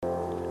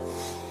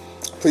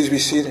Please be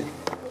seated.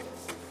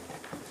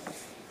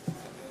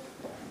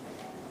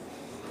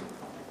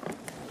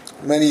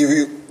 Many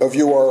of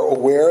you are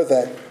aware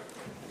that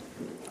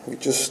we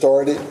just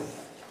started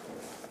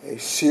a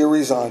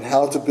series on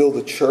how to build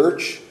a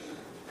church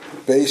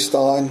based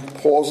on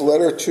Paul's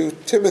letter to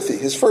Timothy,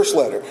 his first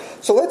letter.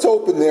 So let's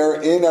open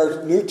there in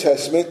our New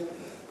Testament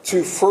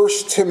to 1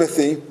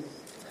 Timothy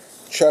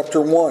chapter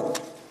 1.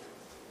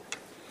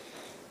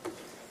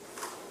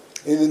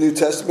 In the New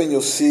Testament,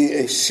 you'll see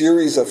a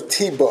series of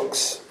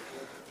T-books.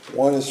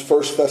 One is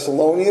 1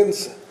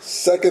 Thessalonians,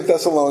 2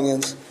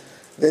 Thessalonians,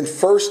 then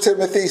 1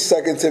 Timothy,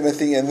 2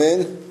 Timothy, and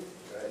then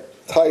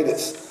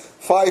Titus.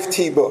 5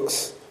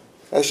 T-books.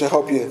 That should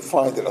help you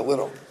find it a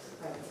little.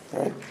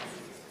 All right?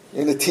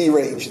 In the T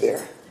range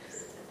there.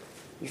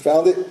 You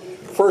found it?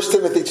 1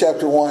 Timothy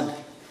chapter 1.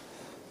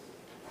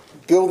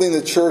 Building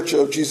the church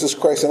of Jesus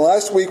Christ. And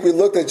last week we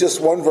looked at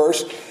just one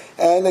verse.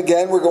 And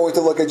again, we're going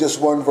to look at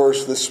just one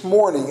verse this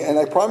morning. And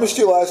I promised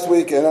you last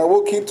week, and I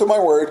will keep to my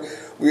word,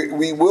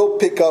 we will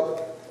pick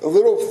up a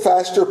little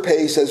faster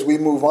pace as we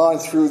move on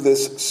through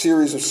this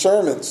series of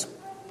sermons.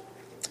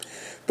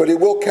 But it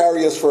will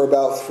carry us for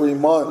about 3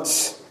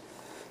 months.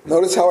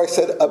 Notice how I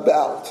said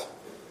about,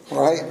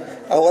 right?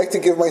 I like to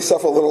give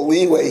myself a little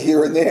leeway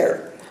here and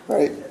there,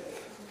 right?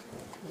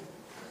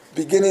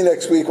 Beginning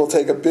next week, we'll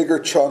take a bigger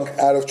chunk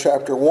out of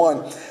chapter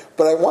 1.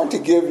 But I want to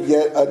give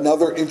yet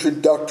another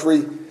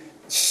introductory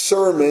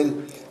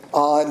sermon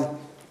on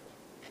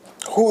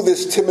who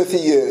this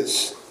Timothy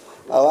is.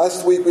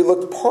 Last week we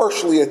looked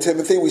partially at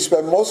Timothy. We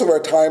spent most of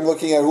our time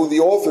looking at who the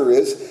author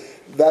is,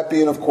 that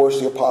being, of course,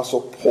 the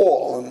Apostle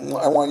Paul. And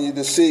I want you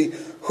to see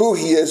who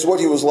he is, what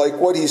he was like,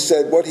 what he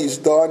said, what he's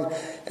done,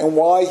 and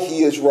why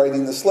he is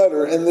writing this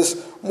letter. And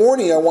this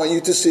morning I want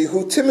you to see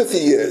who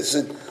Timothy is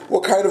and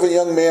what kind of a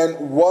young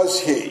man was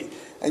he.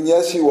 And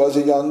yes, he was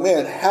a young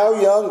man. How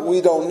young,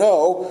 we don't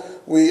know.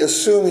 We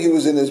assume he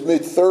was in his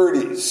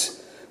mid-30s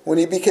when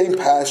he became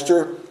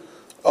pastor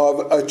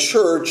of a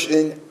church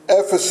in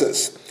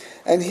Ephesus.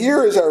 And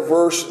here is our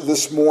verse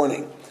this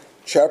morning.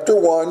 Chapter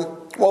 1.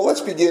 Well,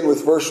 let's begin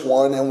with verse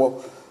 1 and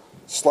we'll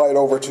slide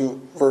over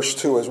to verse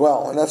 2 as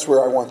well. And that's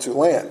where I want to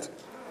land.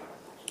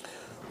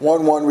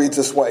 1:1 reads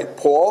this way.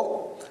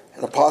 Paul,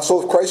 an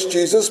apostle of Christ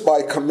Jesus,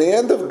 by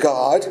command of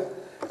God,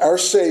 our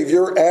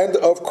Savior, and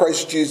of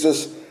Christ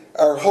Jesus,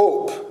 our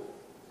hope.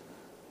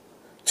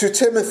 To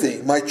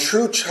Timothy, my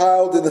true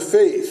child in the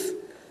faith,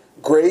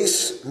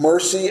 grace,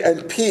 mercy,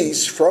 and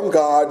peace from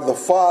God the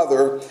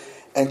Father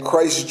and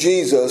Christ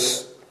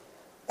Jesus,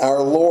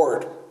 our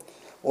Lord.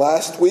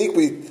 Last week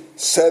we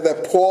said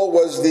that Paul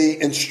was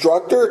the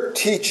instructor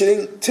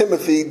teaching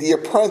Timothy, the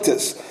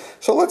apprentice.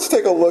 So let's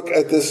take a look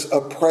at this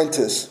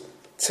apprentice,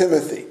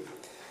 Timothy.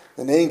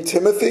 The name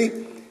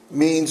Timothy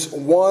means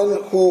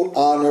one who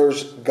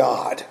honors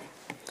God.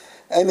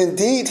 And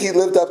indeed, he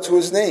lived up to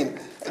his name.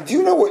 Do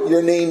you know what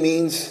your name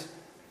means?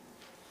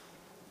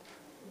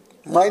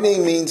 My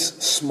name means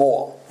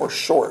small or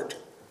short.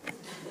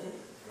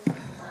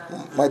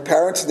 My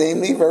parents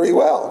named me very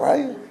well,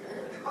 right?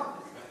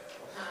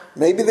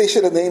 Maybe they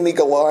should have named me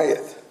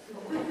Goliath.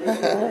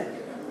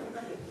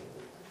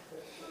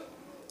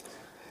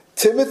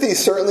 Timothy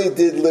certainly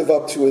did live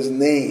up to his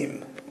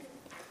name.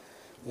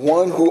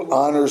 One who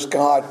honors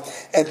God.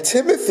 And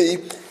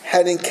Timothy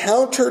had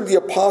encountered the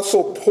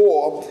Apostle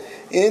Paul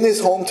in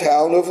his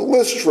hometown of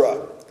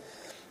Lystra.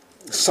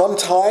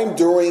 Sometime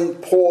during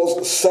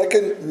Paul's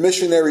second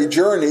missionary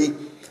journey,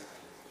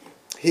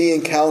 they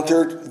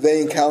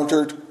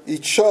encountered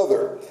each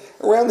other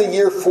around the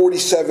year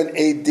 47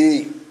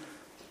 AD.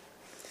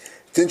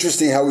 It's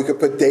interesting how we could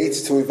put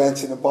dates to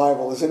events in the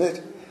Bible, isn't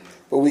it?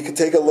 But we could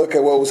take a look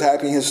at what was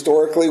happening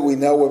historically. We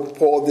know when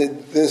Paul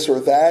did this or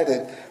that,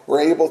 and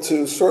we're able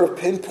to sort of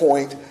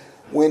pinpoint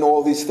when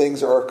all these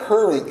things are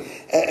occurring.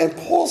 And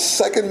Paul's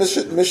second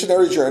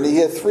missionary journey, he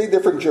had 3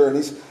 different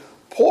journeys.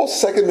 Paul's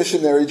second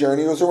missionary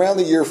journey was around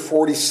the year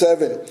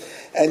 47.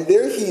 And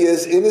there he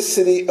is in the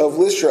city of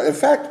Lystra. In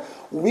fact,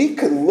 we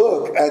could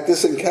look at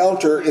this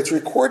encounter. It's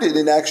recorded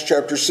in Acts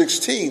chapter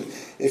 16.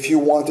 If you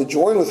want to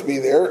join with me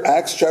there,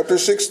 Acts chapter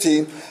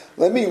 16,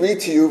 let me read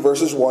to you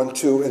verses 1,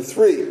 2, and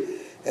 3.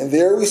 And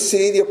there we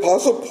see the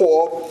Apostle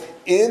Paul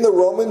in the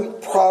Roman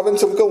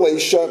province of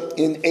Galatia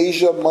in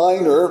Asia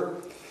Minor,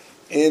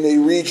 in a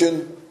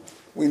region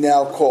we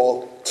now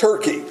call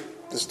Turkey.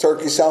 Does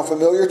Turkey sound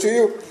familiar to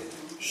you?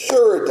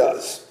 Sure it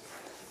does.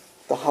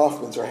 The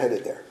Hoffmans are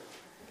headed there.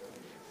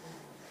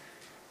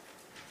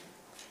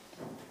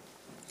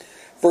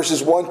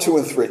 Verses 1, 2,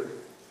 and 3.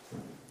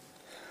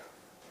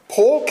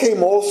 Paul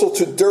came also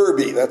to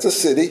Derbe, that's a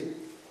city,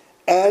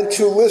 and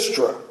to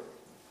Lystra.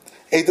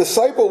 A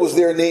disciple was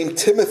there named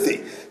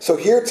Timothy. So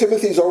here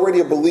Timothy's already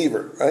a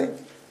believer, right?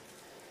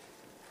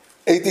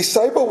 A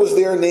disciple was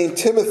there named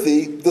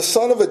Timothy, the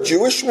son of a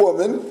Jewish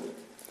woman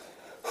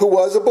who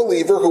was a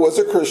believer, who was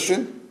a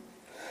Christian,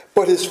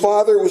 but his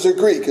father was a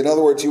Greek. In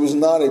other words, he was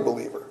not a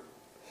believer.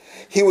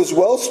 He was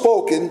well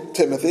spoken,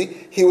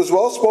 Timothy, he was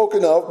well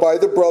spoken of by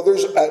the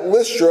brothers at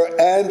Lystra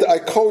and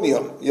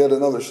Iconium, yet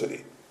another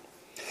city.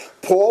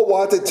 Paul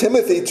wanted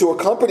Timothy to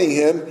accompany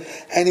him,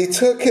 and he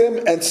took him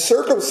and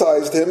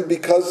circumcised him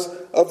because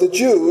of the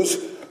Jews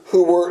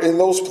who were in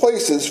those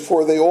places,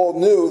 for they all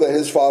knew that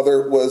his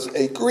father was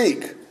a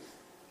Greek.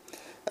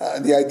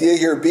 The idea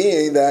here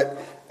being that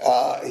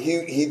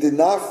he did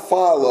not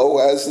follow,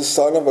 as the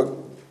son of a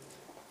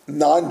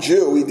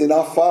non-Jew, he did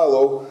not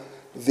follow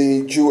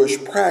the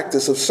Jewish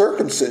practice of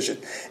circumcision.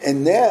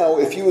 And now,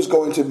 if he was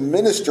going to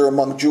minister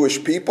among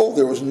Jewish people,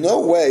 there was no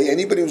way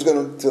anybody was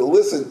going to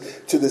listen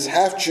to this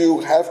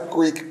half-Jew,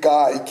 half-Greek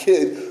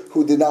kid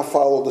who did not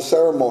follow the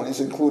ceremonies,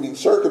 including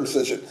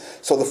circumcision.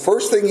 So the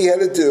first thing he had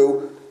to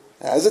do,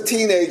 as a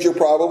teenager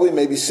probably,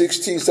 maybe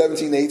 16,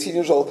 17, 18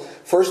 years old,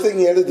 first thing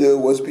he had to do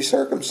was be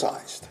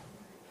circumcised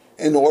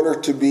in order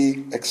to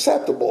be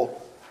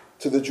acceptable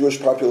to the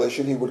Jewish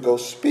population he would go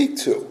speak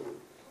to.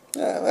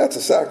 That's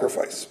a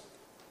sacrifice.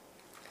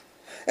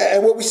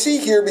 And what we see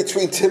here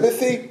between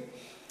Timothy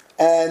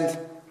and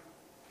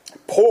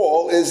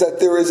Paul is that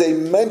there is a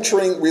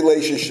mentoring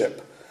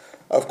relationship.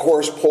 Of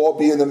course, Paul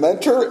being the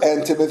mentor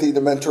and Timothy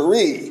the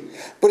mentoree.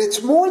 But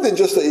it's more than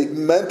just a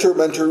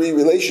mentor-mentoree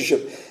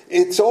relationship.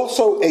 It's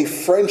also a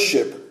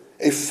friendship.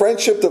 A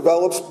friendship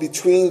develops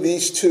between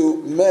these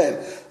two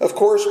men. Of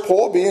course,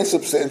 Paul being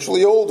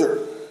substantially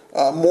older,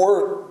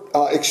 more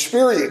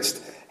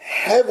experienced,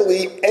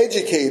 heavily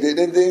educated,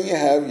 and then you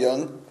have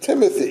young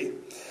Timothy.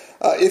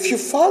 If you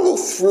follow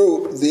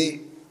through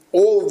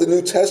all of the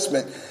New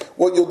Testament,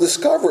 what you'll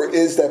discover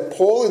is that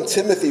Paul and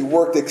Timothy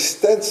worked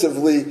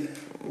extensively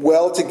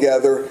well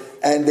together,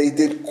 and they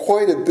did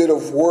quite a bit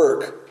of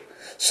work.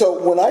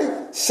 So when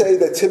I say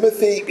that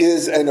Timothy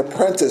is an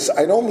apprentice,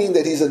 I don't mean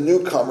that he's a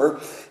newcomer.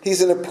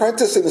 He's an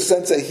apprentice in the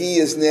sense that he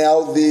is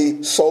now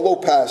the solo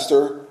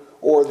pastor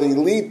or the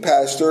lead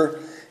pastor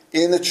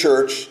in the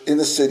church in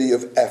the city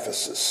of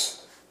Ephesus.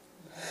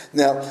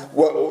 Now,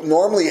 what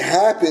normally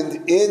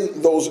happened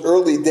in those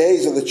early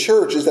days of the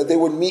church is that they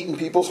would meet in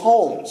people's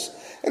homes.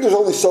 And there's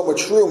only so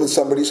much room in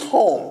somebody's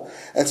home.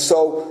 And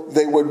so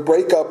they would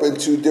break up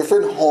into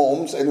different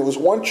homes, and it was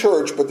one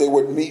church, but they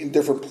would meet in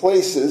different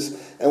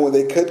places, and when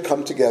they could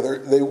come together,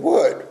 they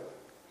would.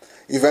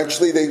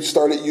 Eventually, they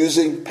started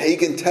using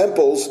pagan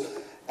temples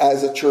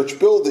as a church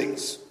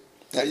buildings.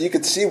 Now, you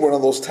could see one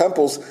of those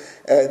temples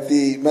at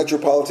the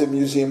Metropolitan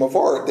Museum of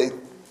Art. They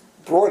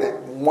brought it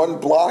one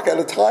block at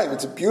a time.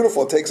 It's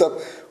beautiful. It takes up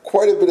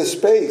quite a bit of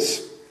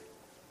space.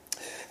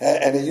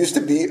 And it used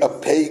to be a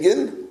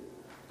pagan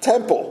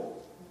temple.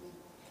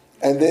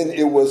 And then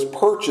it was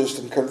purchased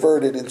and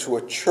converted into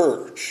a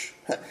church.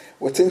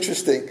 What's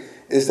interesting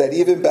is that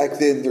even back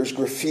then there's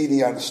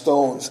graffiti on the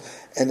stones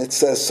and it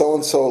says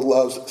so-and-so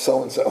loves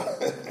so-and-so.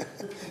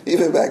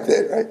 Even back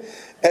then, right?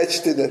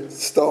 Etched in the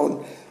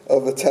stone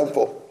of a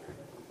temple.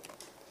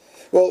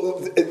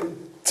 Well,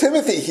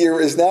 Timothy here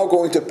is now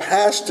going to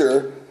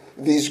pastor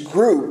these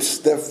groups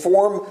that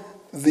form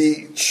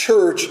the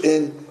church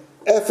in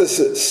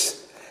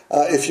Ephesus.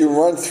 If you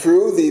run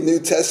through the New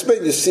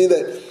Testament, you see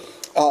that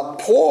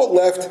Paul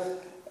left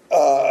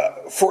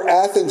for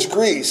Athens,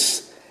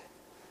 Greece,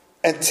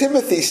 and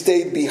Timothy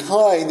stayed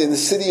behind in the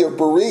city of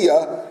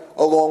Berea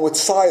along with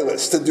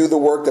Silas to do the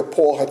work that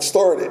Paul had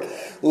started.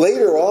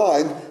 Later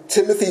on,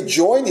 Timothy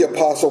joined the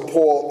Apostle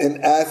Paul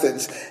in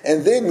Athens.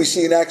 And then we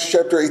see in Acts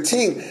chapter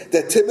 18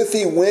 that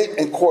Timothy went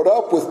and caught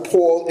up with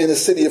Paul in the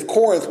city of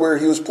Corinth where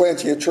he was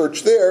planting a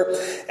church there.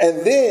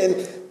 And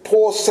then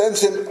Paul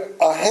sends him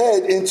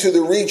ahead into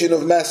the region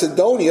of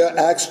Macedonia,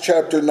 Acts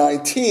chapter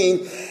 19.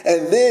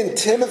 And then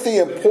Timothy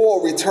and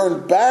Paul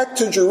return back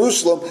to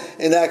Jerusalem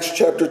in Acts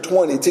chapter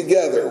 20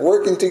 together,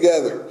 working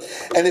together.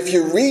 And if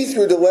you read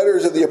through the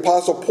letters of the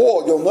Apostle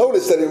Paul, you'll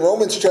notice that in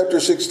Romans chapter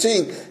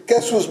 16,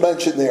 guess who's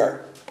mentioned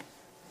there?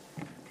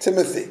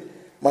 Timothy,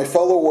 my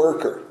fellow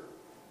worker.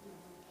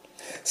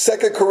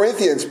 2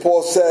 Corinthians,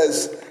 Paul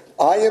says,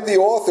 I am the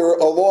author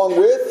along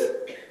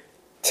with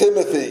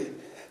Timothy.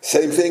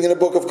 Same thing in the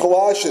book of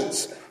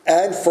Colossians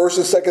and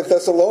 1st and 2nd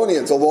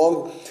Thessalonians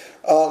along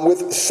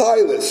with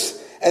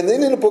Silas. And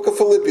then in the book of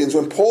Philippians,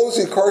 when Paul is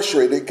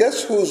incarcerated,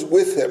 guess who's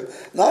with him?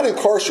 Not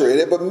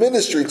incarcerated, but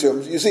ministering to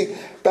him. You see,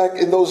 back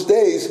in those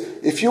days,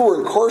 if you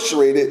were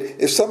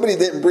incarcerated, if somebody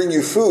didn't bring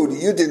you food,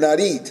 you did not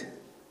eat.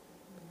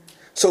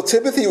 So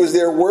Timothy was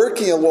there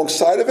working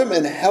alongside of him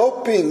and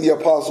helping the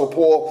Apostle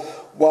Paul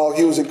while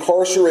he was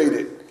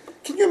incarcerated.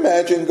 Can you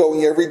imagine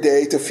going every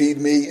day to feed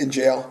me in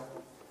jail?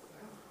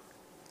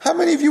 How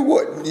many of you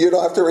would? You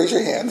don't have to raise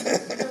your hand.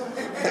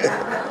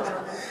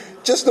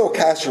 Just no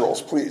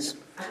casseroles, please.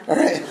 All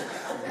right?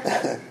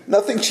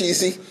 Nothing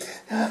cheesy.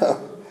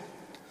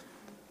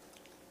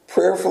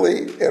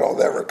 Prayerfully, it'll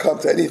never come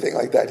to anything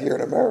like that here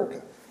in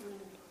America.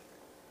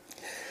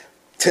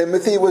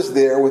 Timothy was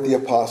there with the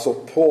Apostle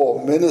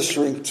Paul,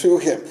 ministering to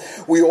him.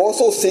 We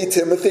also see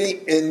Timothy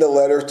in the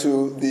letter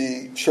to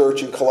the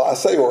church in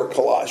Colossae or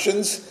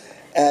Colossians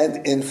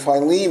and in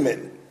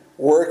Philemon,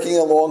 working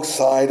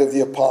alongside of the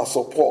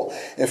Apostle Paul.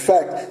 In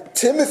fact,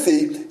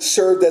 Timothy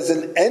served as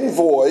an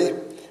envoy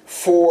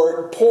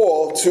for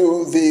Paul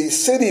to the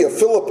city of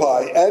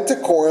Philippi and to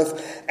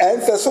Corinth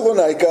and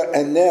Thessalonica,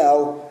 and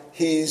now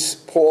he's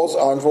Paul's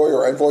envoy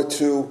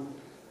to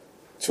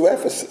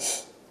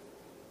Ephesus.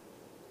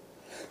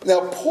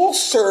 Now, Paul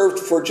served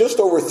for just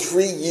over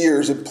 3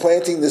 years in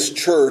planting this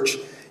church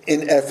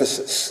in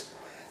Ephesus.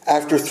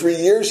 After 3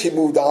 years, he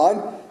moved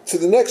on to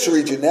the next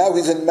region. Now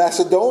he's in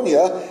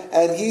Macedonia,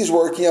 and he's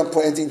working on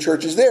planting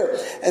churches there.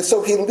 And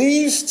so he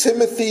leaves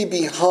Timothy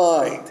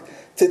behind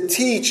to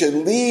teach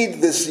and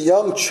lead this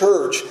young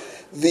church,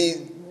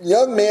 the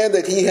young man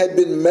that he had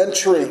been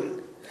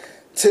mentoring.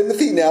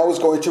 Timothy now is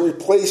going to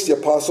replace the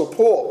Apostle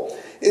Paul.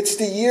 It's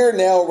the year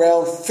now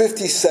around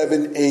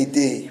 57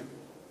 AD.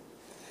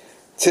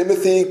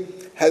 Timothy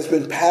has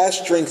been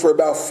pastoring for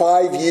about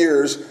 5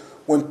 years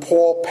when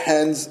Paul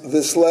pens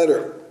this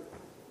letter.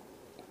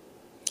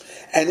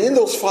 And in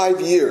those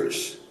 5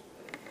 years,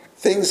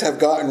 things have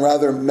gotten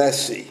rather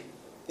messy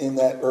in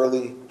that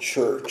early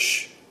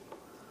church.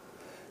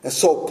 And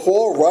so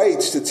Paul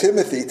writes to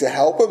Timothy to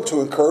help him,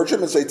 to encourage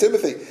him, and say,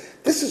 Timothy,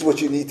 this is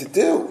what you need to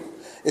do.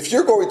 If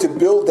you're going to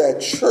build that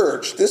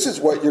church, this is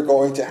what you're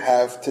going to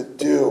have to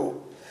do.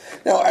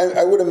 Now,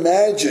 I would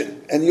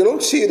imagine, and you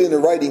don't see it in the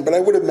writing, but I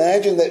would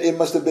imagine that it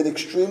must have been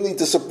extremely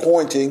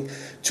disappointing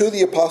to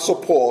the Apostle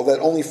Paul that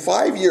only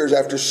 5 years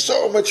after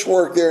so much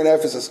work there in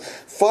Ephesus,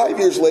 5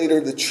 years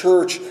later, the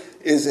church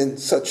is in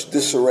such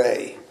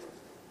disarray.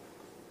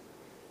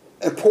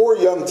 And poor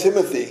young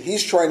Timothy,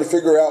 he's trying to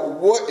figure out,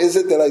 what is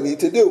it that I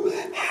need to do?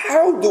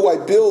 How do I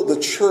build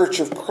the church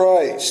of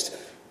Christ?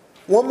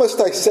 What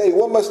must I say?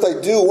 What must I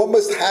do? What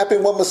must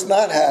happen? What must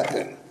not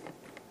happen?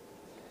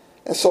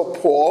 And so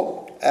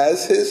Paul,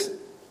 as his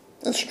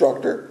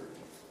instructor,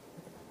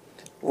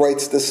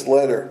 writes this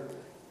letter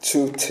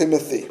to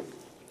Timothy.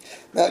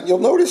 Now, you'll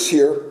notice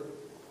here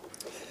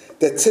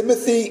that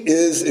Timothy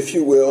is, if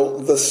you will,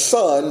 the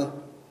son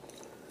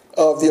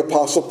of the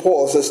Apostle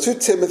Paul. It says, to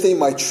Timothy,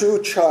 my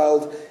true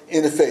child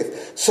in the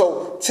faith.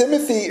 So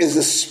Timothy is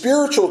a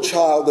spiritual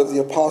child of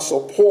the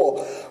Apostle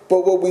Paul.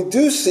 But what we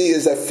do see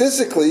is that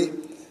physically,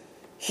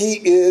 he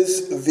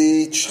is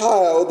the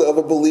child of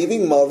a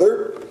believing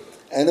mother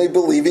and a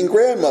believing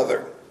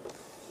grandmother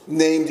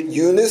named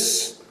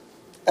Eunice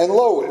and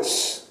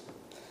Lois.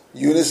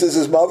 Eunice is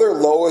his mother,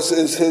 Lois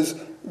is his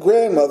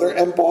grandmother,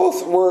 and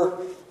both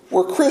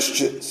were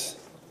Christians.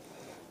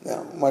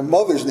 Now, my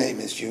mother's name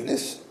is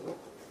Eunice.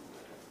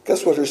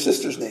 Guess what her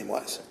sister's name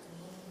was?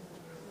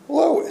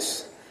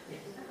 Lois.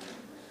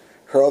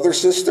 Her other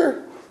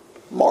sister,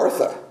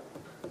 Martha.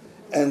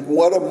 And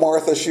what a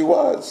Martha she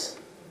was.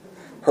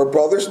 Her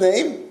brother's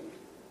name,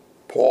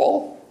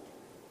 Paul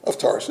of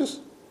Tarsus.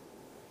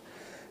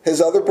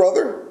 His other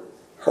brother,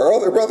 her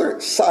other brother,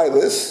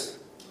 Silas.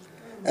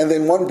 And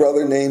then one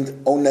brother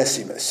named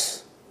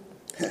Onesimus.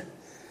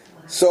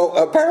 So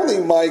apparently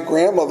my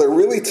grandmother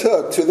really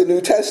took to the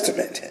New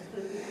Testament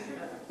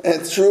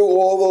and threw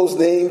all those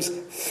names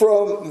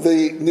from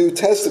the New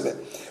Testament.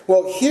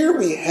 Well, here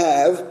we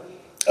have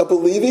a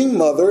believing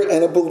mother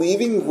and a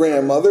believing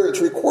grandmother.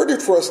 It's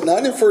recorded for us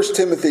not in 1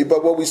 Timothy,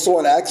 but what we saw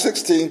in Acts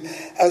 16,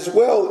 as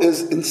well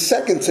as in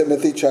 2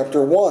 Timothy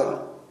chapter 1.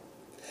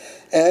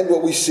 And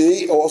what we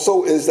see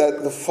also is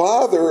that the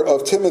father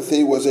of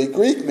Timothy was a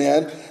Greek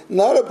man,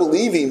 not a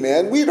believing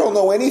man. We don't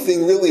know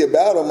anything really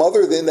about him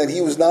other than that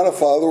he was not a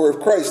follower of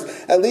Christ,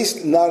 at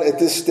least not at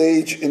this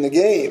stage in the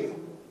game.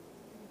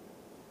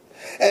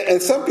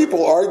 And some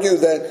people argue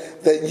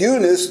that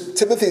Eunice,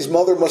 Timothy's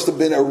mother, must have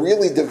been a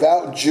really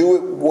devout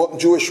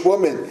Jewish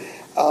woman.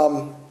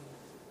 I'm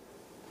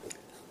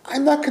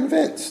not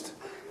convinced.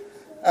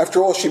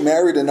 After all, she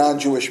married a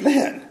non-Jewish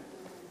man.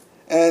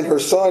 And her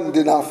son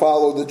did not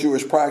follow the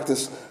Jewish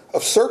practice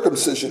of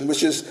circumcision,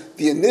 which is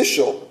the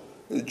initial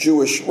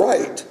Jewish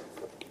rite.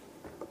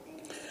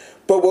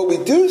 But what we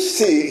do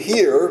see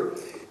here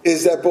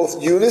is that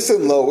both Eunice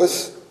and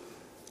Lois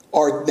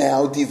are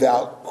now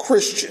devout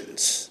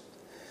Christians.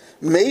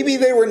 Maybe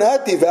they were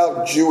not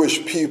devout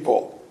Jewish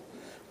people,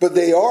 but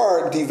they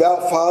are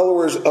devout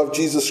followers of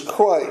Jesus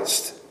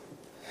Christ.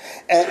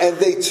 And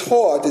they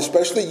taught,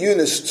 especially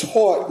Eunice,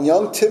 taught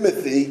young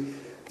Timothy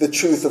the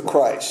truth of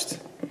Christ.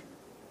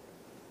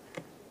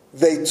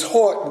 They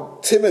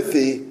taught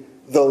Timothy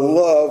the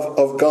love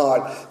of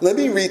God. Let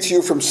me read to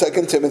you from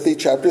 2 Timothy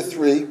chapter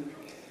 3,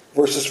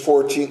 verses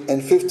 14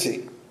 and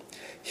 15.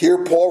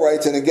 Here Paul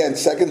writes, and again,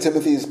 2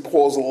 Timothy is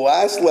Paul's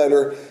last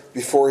letter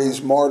before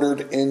he's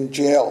martyred in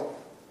jail.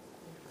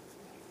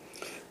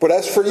 But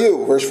as for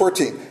you, verse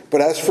 14, but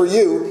as for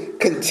you,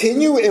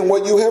 continue in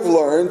what you have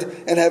learned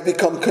and have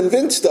become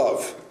convinced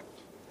of,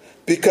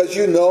 because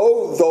you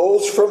know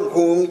those from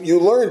whom you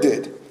learned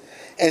it,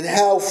 and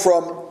how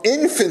from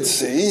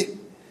infancy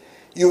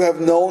you have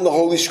known the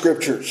Holy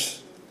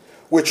Scriptures,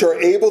 which are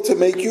able to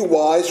make you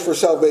wise for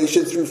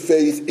salvation through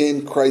faith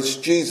in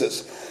Christ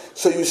Jesus.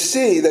 So you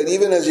see that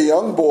even as a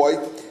young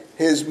boy,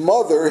 his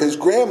mother, his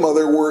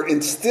grandmother, were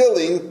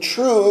instilling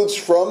truths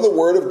from the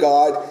Word of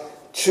God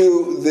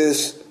to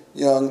this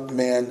young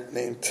man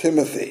named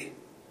Timothy.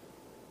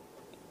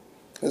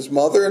 His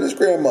mother and his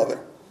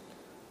grandmother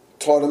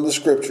taught him the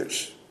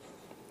Scriptures.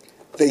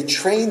 They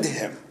trained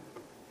him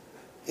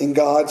in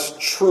God's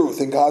truth,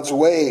 in God's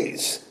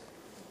ways.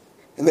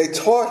 And they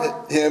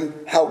taught him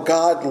how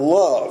God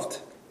loved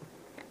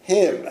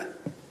him.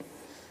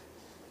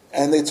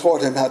 And they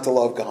taught him how to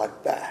love God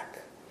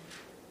back.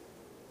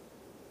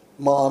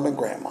 Mom and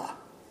grandma.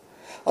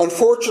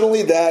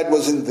 Unfortunately, Dad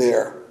wasn't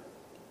there.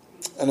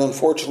 And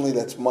unfortunately,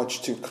 that's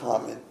much too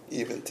common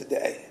even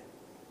today.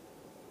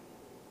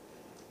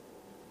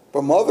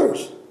 But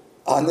mothers,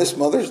 on this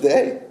Mother's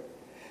Day,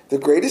 the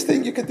greatest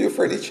thing you can do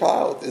for any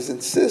child is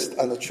insist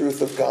on the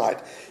truth of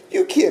God.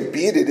 You can't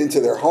beat it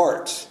into their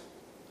hearts.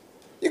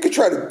 You could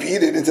try to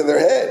beat it into their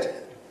head.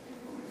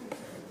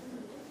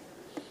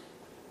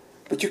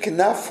 But you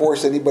cannot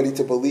force anybody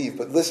to believe.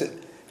 But listen,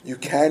 you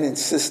can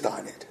insist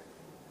on it.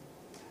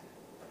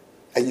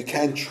 And you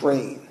can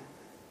train.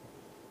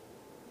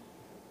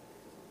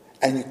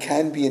 And you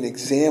can be an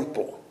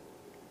example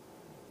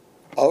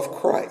of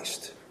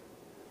Christ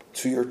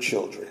to your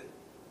children.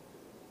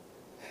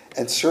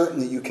 And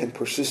certainly you can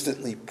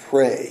persistently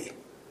pray.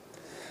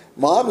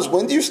 Moms,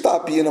 when do you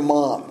stop being a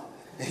mom?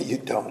 You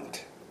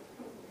don't.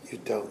 You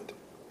don't.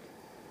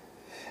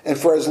 And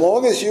for as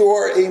long as you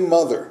are a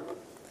mother,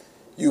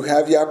 you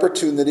have the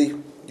opportunity,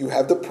 you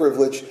have the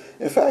privilege,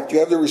 in fact, you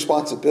have the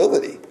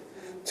responsibility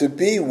to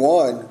be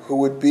one who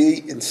would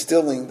be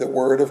instilling the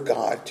Word of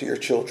God to your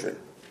children.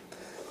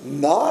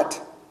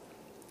 Not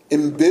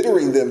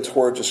embittering them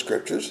towards the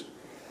Scriptures,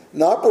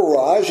 not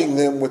barraging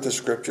them with the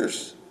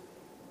Scriptures,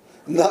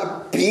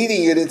 not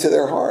beating it into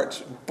their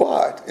hearts,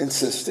 but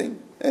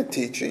insisting and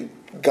teaching,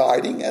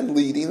 guiding and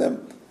leading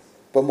them,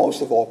 but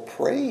most of all,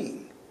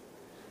 praying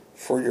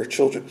for your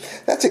children.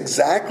 That's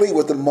exactly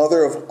what the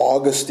mother of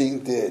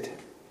Augustine did.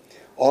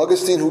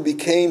 Augustine, who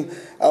became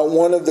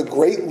one of the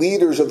great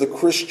leaders of the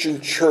Christian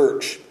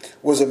church,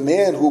 was a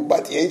man who, by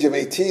the age of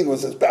 18,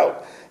 was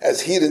about as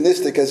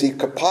hedonistic as he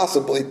could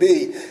possibly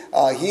be.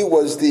 He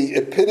was the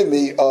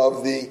epitome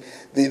of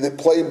the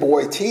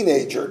playboy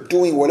teenager,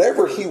 doing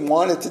whatever he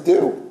wanted to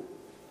do.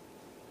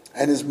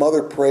 And his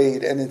mother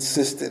prayed and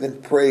insisted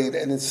and prayed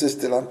and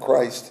insisted on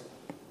Christ.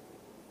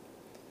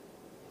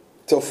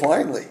 Till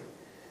finally,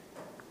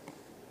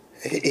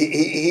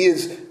 he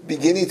is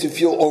beginning to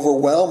feel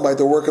overwhelmed by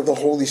the work of the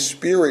Holy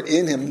Spirit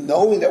in him,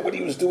 knowing that what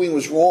he was doing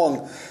was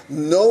wrong,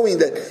 knowing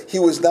that he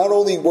was not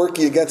only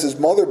working against his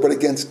mother, but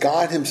against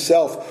God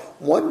himself.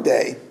 One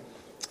day,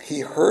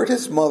 he heard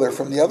his mother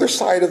from the other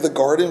side of the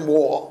garden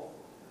wall,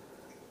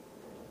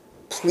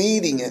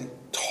 pleading and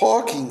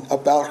talking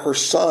about her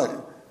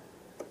son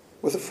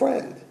with a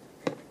friend.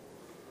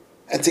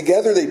 And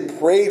together they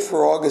prayed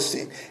for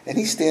Augustine, and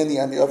he's standing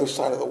on the other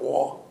side of the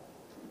wall,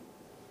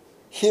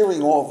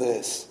 hearing all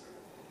this.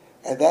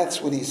 And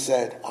that's when he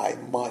said, I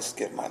must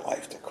give my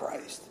life to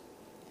Christ.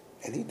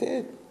 And he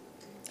did.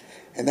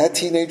 And that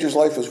teenager's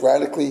life was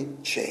radically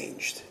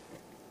changed.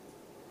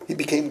 He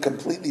became a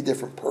completely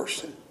different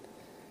person.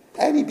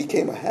 And he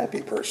became a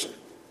happy person.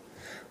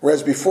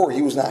 Whereas before,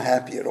 he was not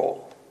happy at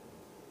all.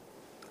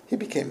 He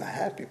became a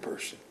happy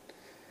person.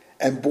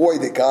 And boy,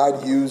 did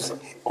God use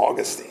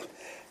Augustine.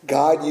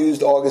 God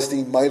used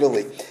Augustine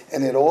mightily.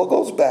 And it all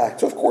goes back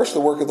to, of course, the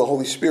work of the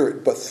Holy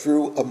Spirit, but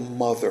through a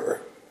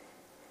mother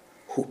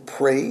who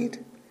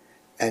prayed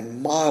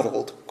and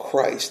modeled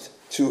Christ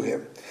to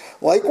him.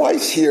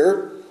 Likewise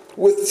here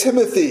with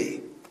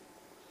Timothy.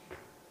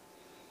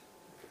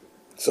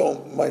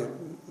 So my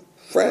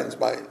friends,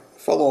 my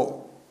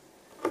fellow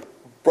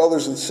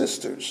brothers and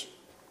sisters,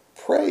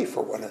 pray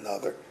for one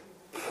another.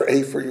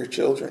 Pray for your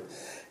children.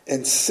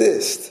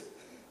 Insist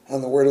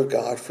on the Word of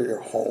God for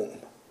your home.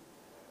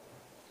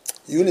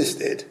 Eunice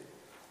did.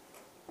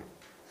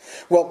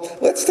 Well,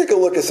 let's take a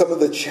look at some of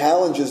the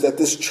challenges that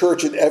this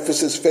church at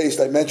Ephesus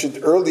faced. I mentioned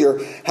earlier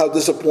how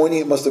disappointing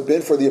it must have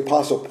been for the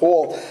Apostle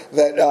Paul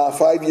that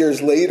 5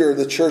 years later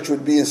the church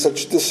would be in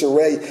such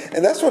disarray.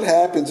 And that's what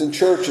happens in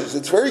churches.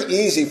 It's very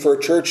easy for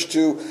a church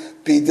to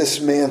be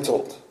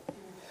dismantled.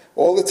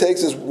 All it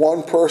takes is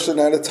one person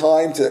at a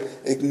time to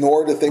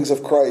ignore the things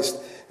of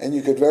Christ, and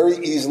you could very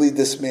easily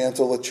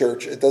dismantle a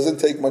church. It doesn't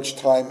take much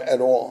time at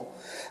all.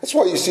 That's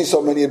why you see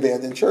so many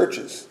abandoned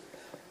churches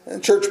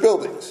and church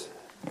buildings.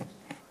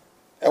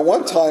 At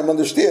one time,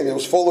 understand, it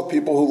was full of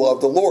people who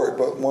loved the Lord,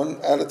 but one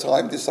at a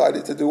time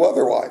decided to do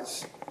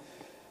otherwise.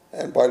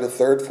 And by the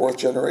third, fourth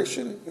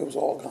generation, it was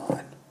all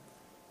gone.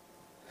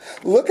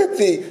 Look at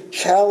the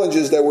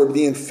challenges that were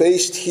being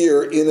faced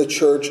here in the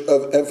church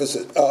of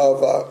Ephesus.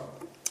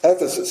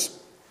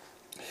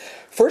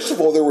 First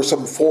of all, there were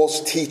some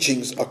false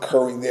teachings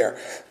occurring there.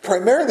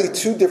 Primarily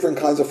two different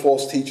kinds of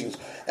false teachings.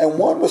 And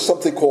one was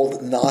something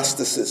called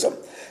Gnosticism.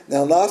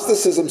 Now,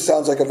 Gnosticism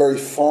sounds like a very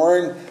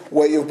foreign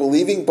way of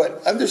believing,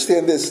 but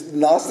understand this,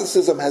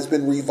 Gnosticism has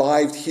been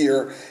revived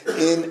here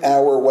in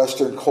our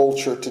Western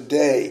culture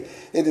today.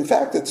 And in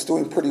fact, it's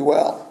doing pretty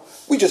well.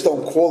 We just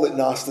don't call it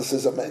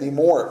Gnosticism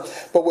anymore.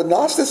 But what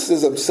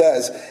Gnosticism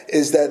says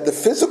is that the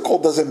physical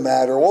doesn't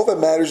matter. All that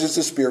matters is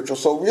the spiritual.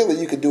 So really,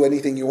 you can do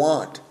anything you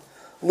want.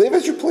 Live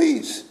as you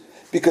please,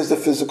 because the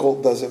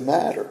physical doesn't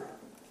matter.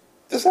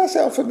 Does that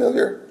sound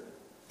familiar?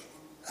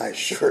 I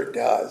sure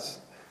does.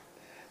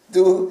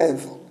 Do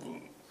and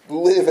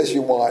live as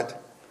you want.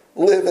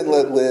 Live and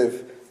let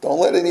live. Don't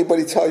let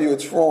anybody tell you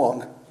it's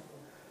wrong,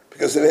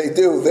 because if they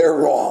do, they're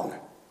wrong.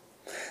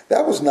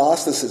 That was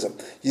Gnosticism.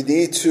 You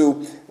need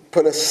to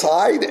put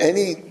aside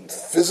any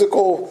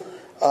physical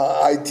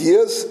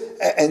ideas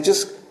and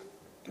just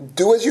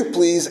do as you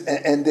please,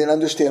 and then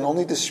understand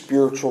only the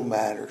spiritual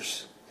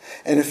matters.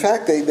 And in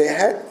fact, they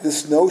had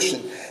this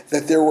notion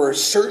that there were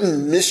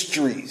certain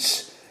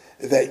mysteries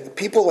that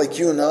people like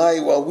you and I,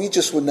 well, we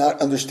just would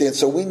not understand.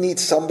 So we need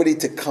somebody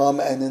to come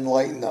and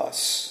enlighten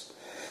us.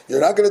 You're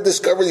not going to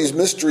discover these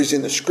mysteries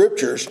in the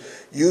scriptures.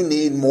 You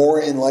need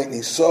more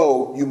enlightening.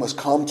 So you must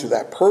come to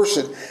that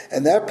person.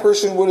 And that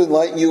person would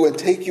enlighten you and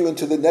take you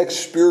into the next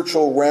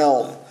spiritual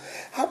realm.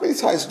 How many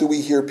times do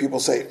we hear people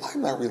say,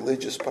 I'm not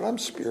religious, but I'm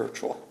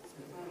spiritual?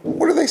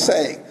 What are they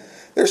saying?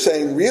 They're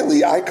saying,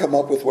 really, I come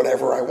up with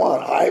whatever I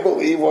want. I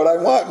believe what I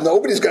want.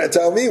 Nobody's going to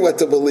tell me what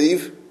to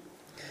believe.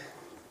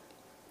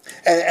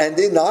 And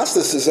in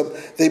Gnosticism,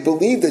 they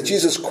believed that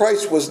Jesus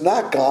Christ was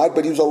not God,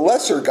 but he was a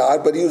lesser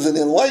God, but he was an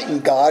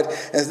enlightened God,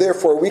 and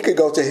therefore we could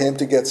go to him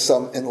to get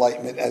some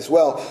enlightenment as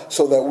well,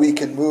 so that we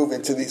can move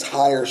into these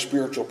higher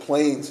spiritual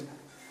planes.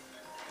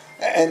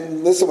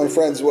 And listen, my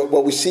friends,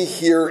 what we see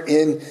here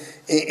in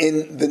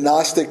the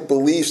Gnostic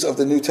beliefs of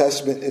the New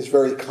Testament is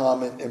very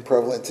common and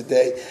prevalent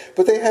today.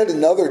 But they had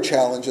another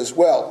challenge as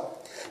well.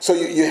 So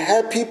you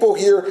had people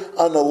here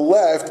on the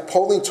left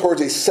pulling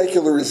towards a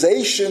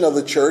secularization of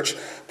the church,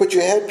 but you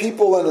had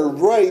people on the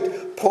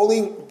right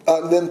pulling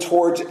them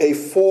towards a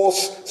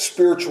false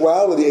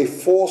spirituality, a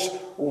false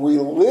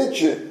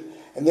religion.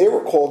 And they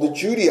were called the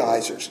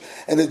Judaizers.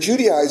 And the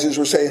Judaizers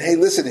were saying, hey,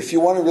 listen, if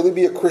you want to really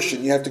be a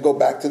Christian, you have to go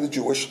back to the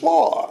Jewish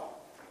law.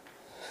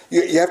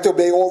 You have to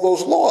obey all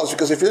those laws,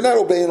 because if you're not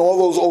obeying all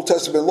those Old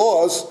Testament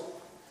laws,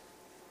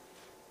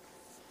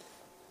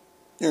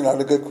 you're not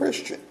a good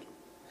Christian.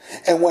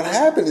 And what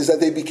happened is that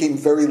they became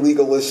very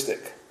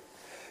legalistic.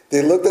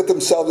 They looked at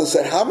themselves and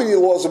said, how many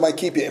laws am I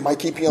keeping? Am I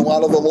keeping a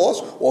lot of the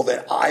laws? Well,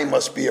 then I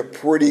must be a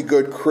pretty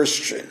good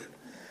Christian,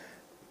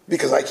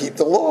 because I keep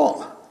the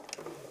law.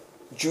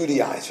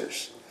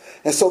 Judaizers.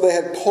 And so they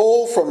had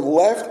pull from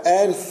left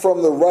and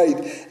from the right.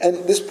 And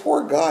this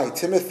poor guy,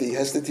 Timothy,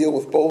 has to deal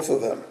with both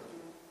of them.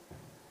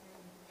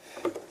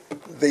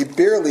 They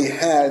barely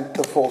had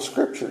the full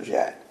scriptures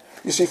yet.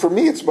 You see, for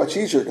me it's much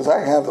easier because I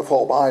have the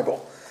full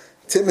Bible.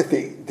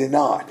 Timothy did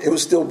not. It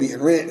was still being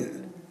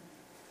written.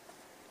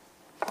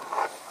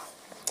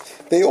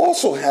 They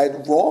also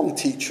had wrong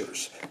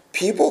teachers.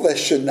 People that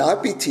should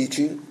not be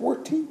teaching were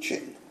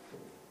teaching.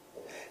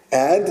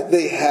 And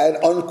they had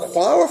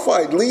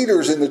unqualified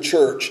leaders in the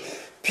church.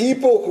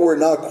 People who were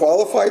not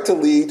qualified to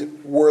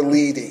lead were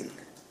leading.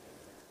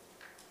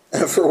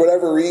 And for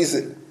whatever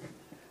reason,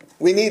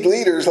 we need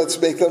leaders.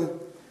 Let's make them,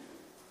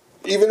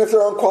 even if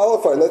they're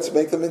unqualified, let's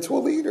make them into a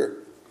leader.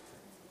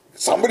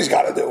 Somebody's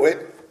got to do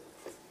it.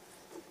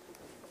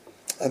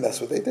 And that's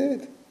what they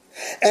did.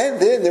 And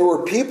then there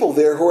were people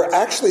there who were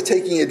actually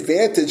taking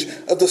advantage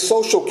of the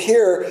social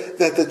care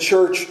that the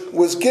church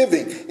was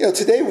giving. You know,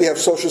 today we have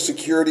Social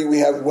Security, we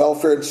have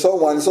welfare, and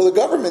so on. And so the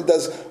government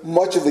does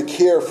much of the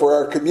care for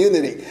our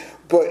community.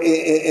 But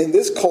in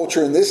this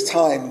culture, in this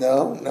time,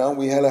 no,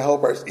 we had to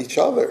help each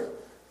other.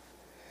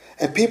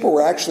 And people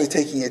were actually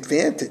taking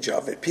advantage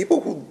of it.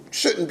 People who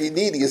shouldn't be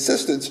needing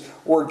assistance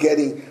were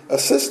getting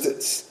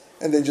assistance.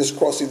 And then just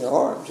crossing their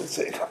arms and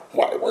saying,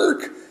 why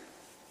work?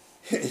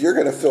 You're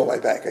going to fill my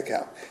bank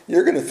account.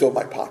 You're going to fill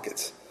my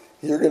pockets.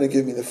 You're going to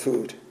give me the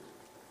food.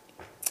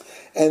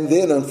 And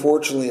then,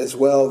 unfortunately, as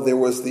well, there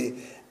was the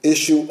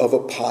issue of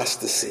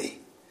apostasy.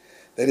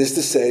 That is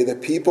to say,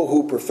 that people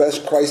who profess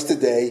Christ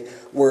today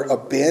were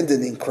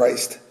abandoning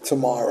Christ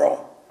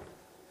tomorrow.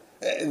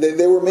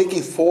 They were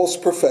making false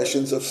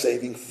professions of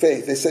saving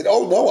faith. They said,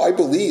 oh, no, I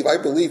believe.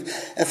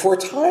 And for a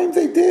time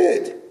they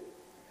did.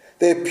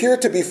 They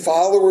appeared to be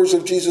followers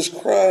of Jesus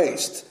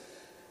Christ.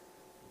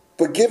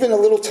 But given a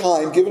little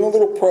time, given a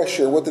little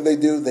pressure, what did?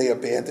 They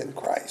abandoned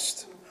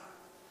Christ.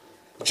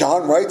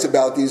 John writes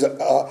about these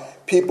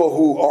people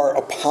who are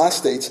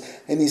apostates,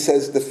 and he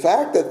says, the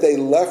fact that they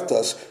left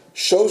us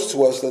shows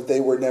to us that they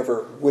were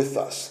never with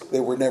us. They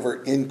were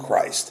never in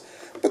Christ.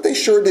 But they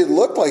sure did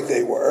look like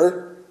they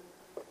were.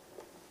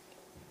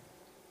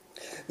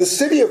 The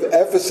city of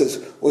Ephesus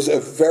was a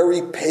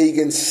very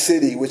pagan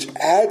city, which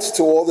adds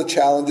to all the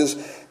challenges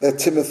that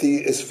Timothy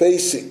is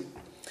facing.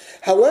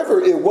 However,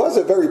 it was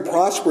a very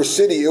prosperous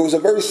city. It was a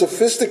very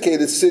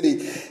sophisticated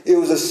city. It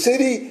was a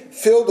city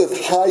filled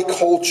with high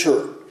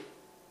culture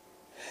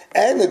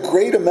and a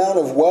great amount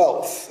of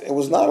wealth. It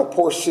was not a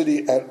poor city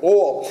at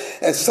all.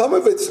 And some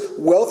of its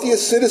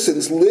wealthiest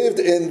citizens lived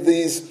in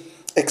these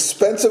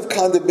expensive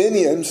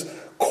condominiums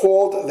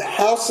called the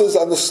houses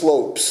on the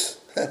slopes.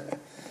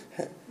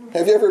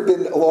 Have you ever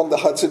been along the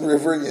Hudson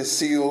River and you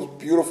see those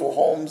beautiful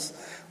homes,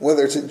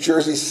 whether it's in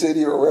Jersey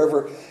City or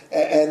wherever?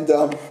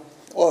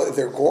 Well,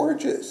 they're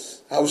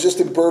gorgeous. I was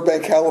just in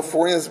Burbank,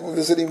 California,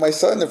 visiting my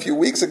son a few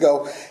weeks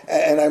ago,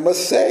 and I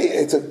must say,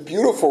 it's a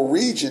beautiful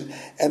region,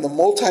 and the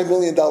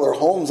multi-million-dollar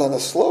homes on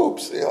the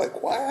slopes, you're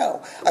like,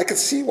 wow. I could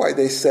see why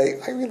they say,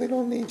 I really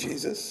don't need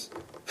Jesus.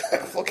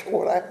 Look at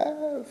what I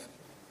have.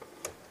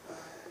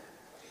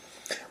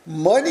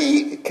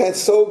 Money can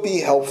so be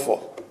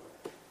helpful,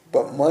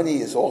 but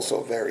money is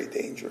also very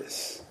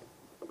dangerous.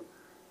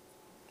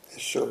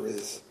 It sure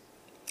is.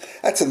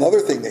 That's another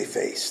thing they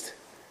faced.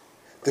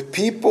 The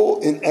people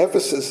in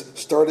Ephesus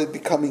started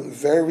becoming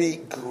very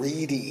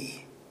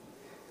greedy,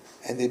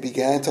 and they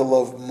began to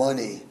love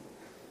money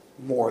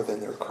more than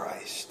their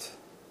Christ.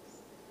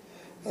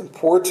 And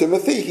poor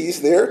Timothy,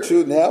 he's there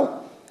to now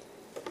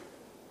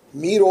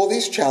meet all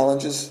these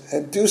challenges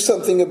and do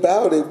something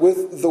about it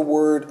with the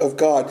Word of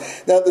God.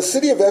 Now, the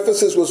city of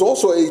Ephesus was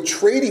also a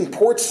trading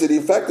port city.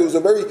 In fact, it was a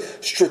very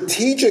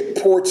strategic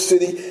port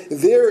city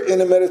there in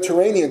the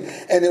Mediterranean.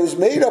 And it was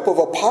made up of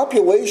a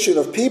population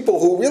of people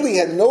who really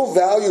had no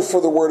value for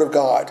the Word of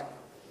God.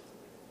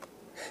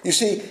 You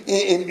see,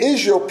 in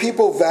Israel,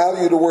 people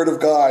value the Word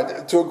of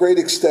God to a great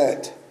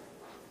extent.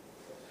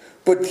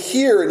 But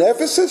here in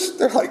Ephesus,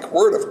 they're like,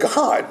 Word of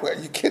God? Are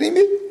you kidding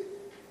me?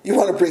 You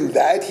want to bring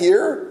that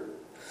here?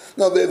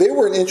 No, they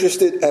weren't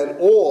interested at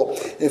all.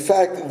 In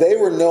fact, they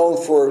were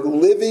known for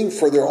living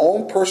for their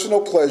own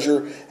personal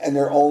pleasure and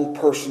their own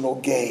personal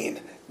gain.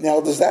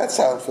 Now, does that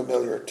sound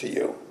familiar to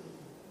you?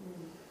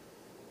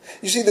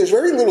 You see, there's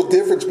very little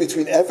difference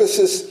between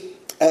Ephesus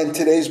and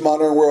today's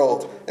modern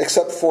world,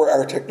 except for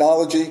our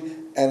technology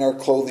and our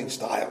clothing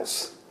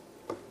styles.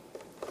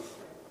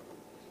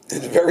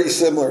 It's a very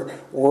similar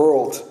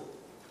world.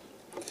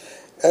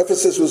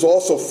 Ephesus was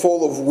also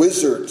full of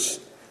wizards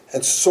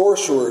and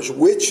sorcerers,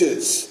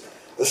 witches,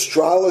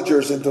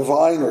 astrologers, and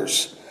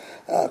diviners.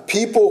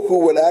 People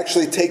who would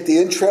actually take the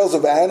entrails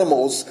of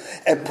animals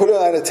and put it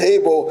on a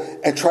table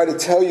and try to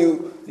tell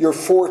you your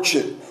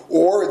fortune.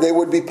 Or they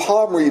would be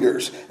palm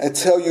readers and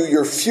tell you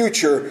your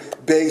future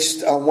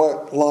based on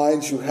what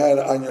lines you had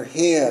on your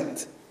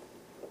hand.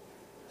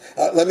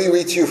 Let me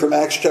read to you from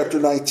Acts chapter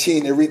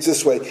 19. It reads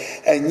this way.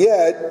 And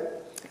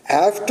yet,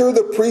 after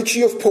the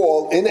preaching of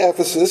Paul in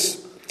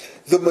Ephesus,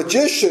 the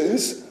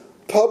magicians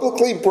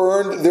publicly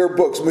burned their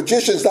books.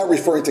 Magicians, not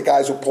referring to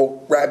guys who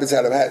pull rabbits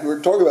out of hats.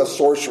 We're talking about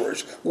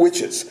sorcerers,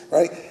 witches,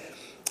 right?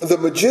 The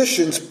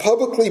magicians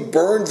publicly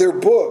burned their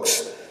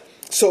books.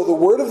 So the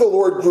word of the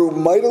Lord grew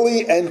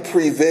mightily and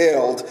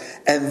prevailed,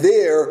 and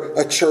there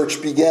a church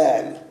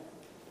began.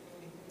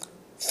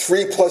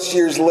 3+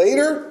 years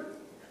later,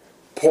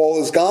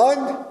 Paul is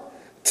gone,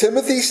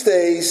 Timothy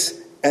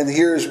stays, and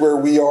here's where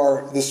we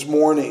are this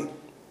morning.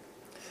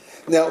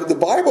 Now, the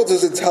Bible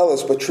doesn't tell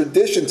us, but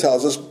tradition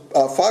tells us,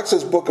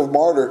 Fox's Book of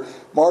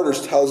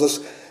Martyrs tells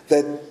us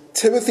that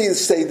Timothy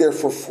stayed there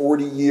for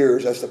 40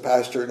 years as the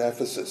pastor in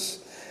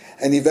Ephesus.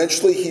 And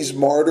eventually he's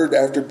martyred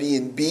after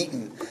being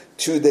beaten.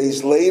 2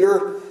 days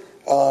later,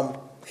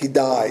 he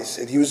dies.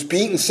 And he was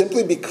beaten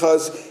simply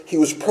because he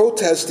was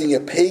protesting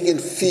a pagan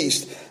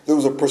feast. There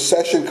was a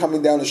procession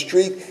coming down the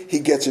street. He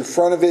gets in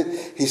front of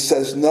it. He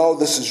says, no,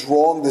 this is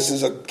wrong. This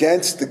is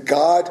against the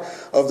God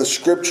of the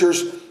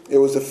Scriptures. It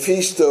was a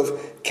feast of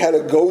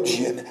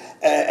Catagogian,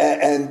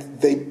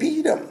 and they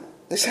beat him.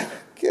 They said,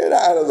 get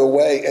out of the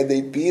way. And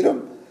they beat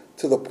him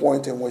to the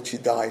point in which he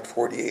died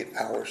 48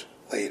 hours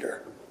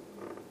later.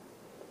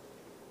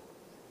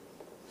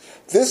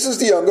 This is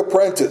the young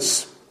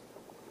apprentice.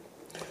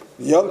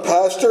 The young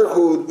pastor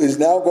who is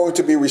now going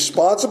to be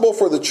responsible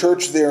for the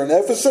church there in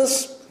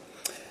Ephesus.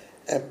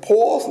 And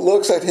Paul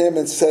looks at him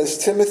and says,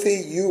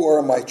 Timothy, you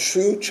are my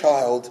true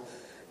child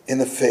in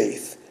the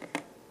faith.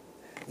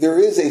 There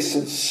is a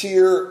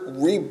sincere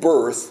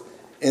rebirth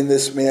in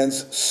this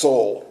man's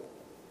soul.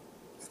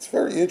 It's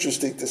very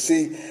interesting to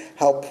see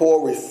how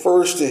Paul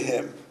refers to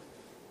him.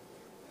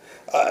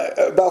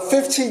 About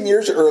 15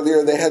 years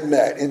earlier, they had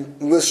met in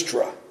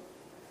Lystra.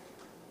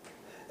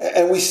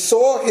 And we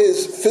saw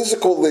his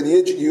physical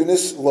lineage,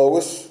 Eunice,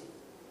 Lois.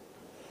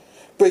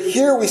 But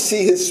here we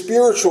see his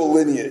spiritual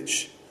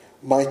lineage,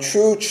 my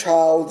true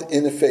child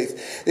in the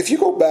faith. If you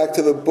go back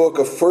to the book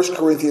of 1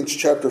 Corinthians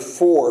chapter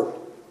 4,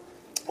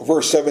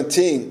 verse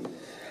 17,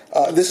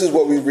 this is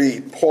what we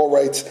read. Paul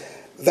writes,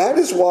 that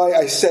is why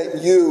I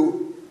sent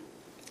you,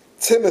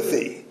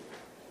 Timothy.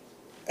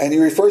 And he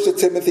refers to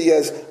Timothy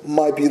as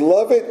my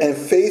beloved and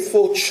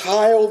faithful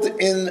child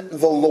in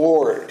the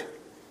Lord.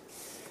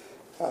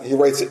 He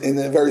writes it in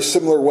a very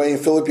similar way in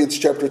Philippians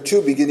chapter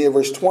 2, beginning of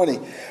verse 20.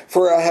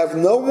 For I have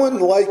no one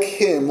like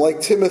him,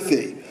 like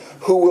Timothy,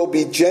 who will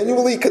be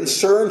genuinely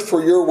concerned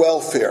for your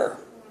welfare.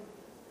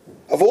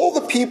 Of all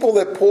the people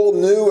that Paul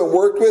knew and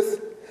worked with,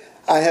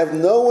 I have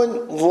no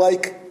one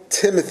like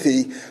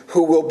Timothy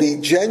who will be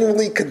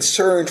genuinely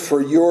concerned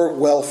for your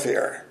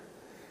welfare.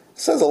 It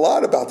says a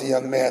lot about the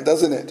young man,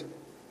 doesn't it?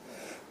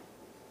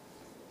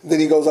 Then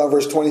he goes on,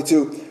 verse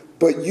 22.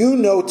 But you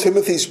know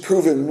Timothy's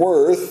proven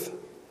worth,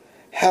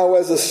 how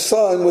as a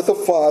son with a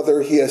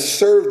father he has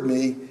served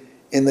me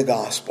in the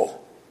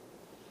gospel.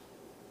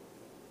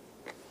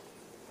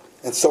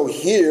 And so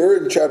here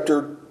in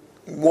chapter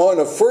 1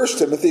 of 1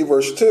 Timothy,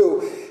 verse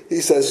 2,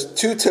 he says,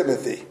 to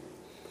Timothy,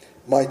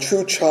 my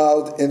true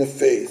child in the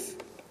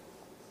faith.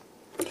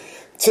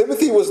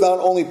 Timothy was not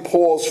only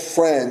Paul's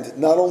friend,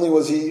 not only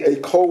was he a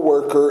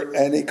co-worker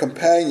and a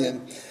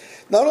companion,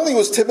 not only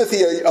was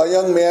Timothy a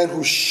young man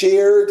who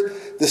shared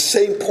the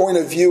same point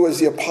of view as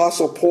the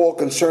Apostle Paul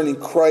concerning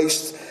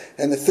Christ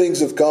and the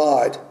things of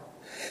God.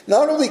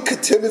 Not only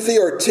could Timothy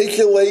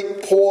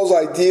articulate Paul's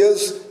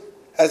ideas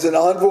as an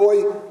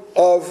envoy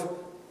of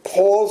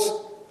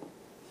Paul's,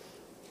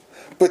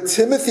 but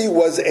Timothy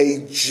was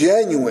a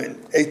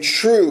genuine, a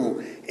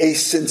true, a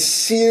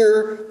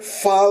sincere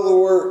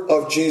follower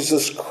of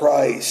Jesus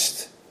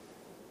Christ.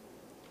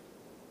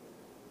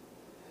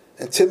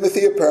 And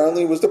Timothy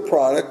apparently was the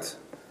product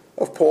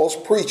of Paul's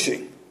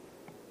preaching,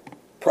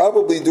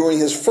 probably during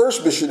his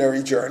first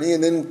missionary journey,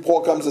 and then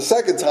Paul comes the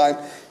second time.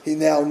 He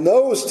now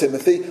knows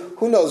Timothy.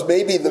 Who knows,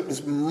 maybe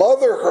his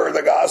mother heard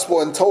the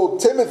gospel and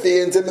told Timothy,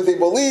 and Timothy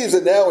believes,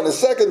 and now in the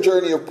second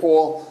journey of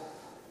Paul,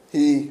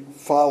 he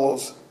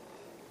follows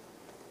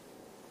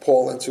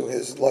Paul into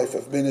his life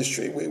of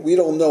ministry. We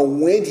don't know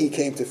when he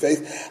came to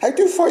faith. I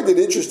do find it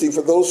interesting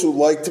for those who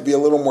like to be a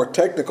little more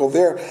technical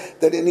there,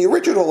 that in the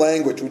original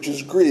language, which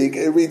is Greek,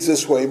 it reads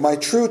this way: my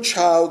true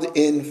child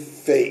in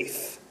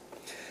faith.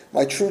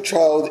 My true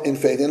child in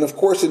faith. And of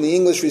course in the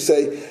English we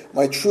say,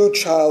 my true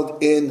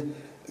child in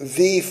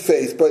the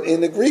faith. But in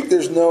the Greek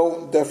there's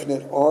no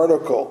definite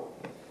article.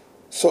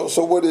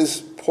 So what is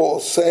Paul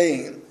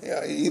saying?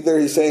 Either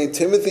he's saying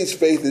Timothy's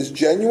faith is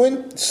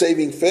genuine,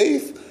 saving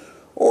faith,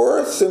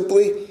 or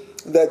simply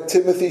that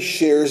Timothy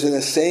shares in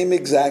the same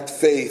exact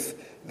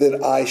faith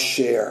that I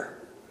share.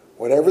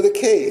 Whatever the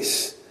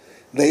case,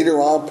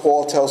 later on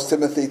Paul tells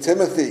Timothy,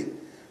 Timothy,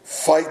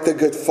 fight the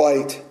good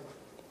fight.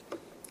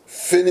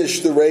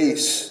 Finish the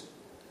race.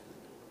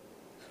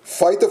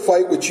 Fight the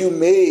fight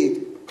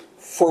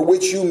for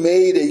which you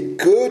made a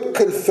good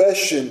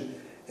confession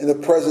in the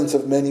presence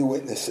of many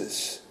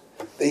witnesses.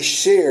 They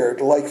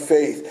shared like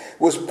faith.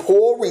 Was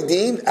Paul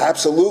redeemed?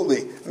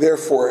 Absolutely.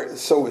 Therefore,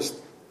 so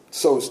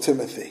is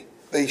Timothy.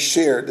 They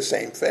shared the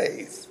same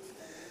faith.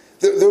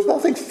 There's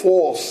nothing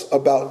false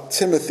about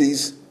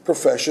Timothy's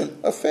profession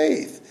of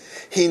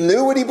faith. He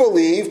knew what he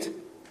believed,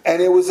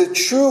 and it was a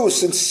true,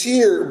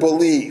 sincere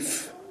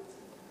belief.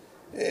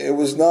 It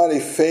was not a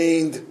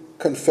feigned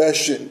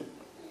confession.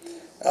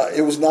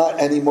 It was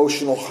not an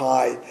emotional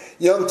high.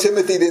 Young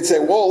Timothy didn't say,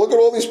 whoa, look at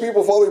all these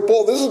people following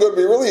Paul. This is going to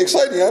be really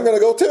exciting. I'm going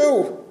to go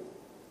too.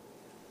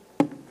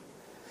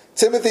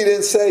 Timothy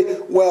didn't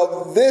say,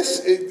 well, this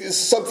is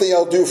something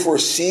I'll do for a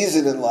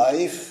season in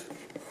life.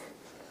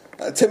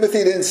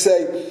 Timothy didn't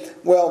say,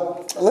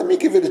 well, let me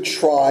give it a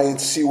try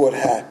and see what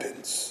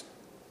happens.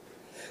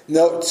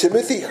 No,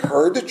 Timothy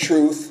heard the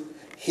truth,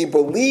 he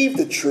believed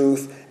the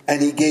truth,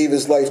 and he gave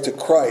his life to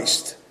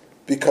Christ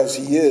because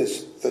he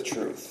is the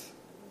truth.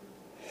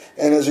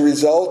 And as a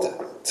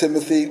result,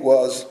 Timothy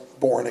was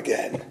born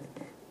again.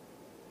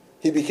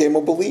 He became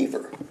a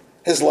believer.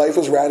 His life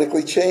was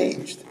radically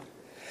changed.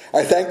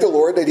 I thank the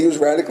Lord that he was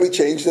radically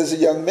changed as a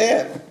young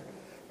man.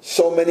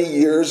 So many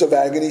years of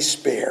agony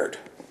spared.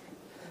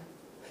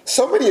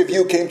 So many of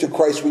you came to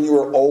Christ when you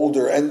were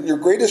older, and your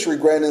greatest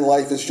regret in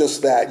life is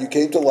just that. You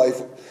came to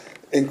life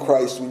in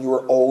Christ when you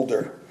were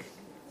older.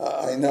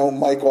 I know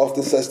Mike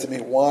often says to me,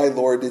 why,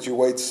 Lord, did you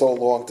wait so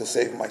long to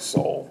save my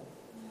soul?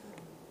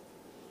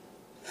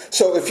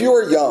 So if you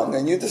are young,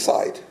 and you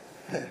decide,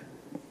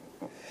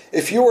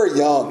 if you are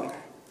young,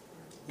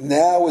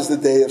 now is the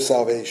day of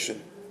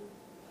salvation.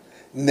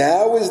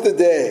 Now is the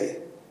day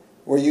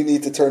where you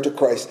need to turn to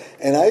Christ.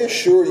 And I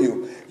assure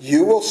you,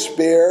 you will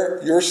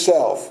spare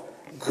yourself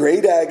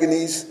great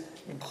agonies,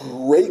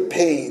 great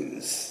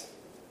pains,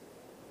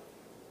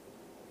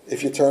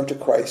 if you turn to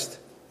Christ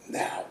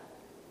now.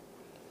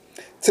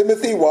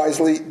 Timothy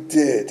wisely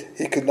did.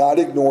 He could not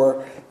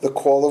ignore the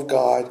call of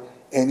God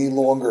any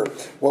longer.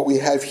 What we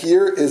have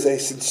here is a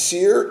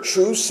sincere,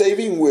 true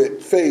saving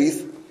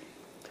faith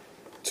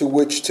to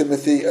which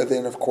Timothy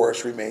then, of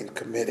course, remained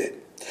committed.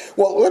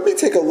 Well, let me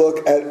take a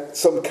look at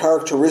some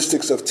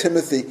characteristics of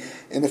Timothy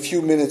in the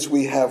few minutes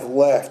we have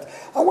left.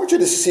 I want you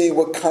to see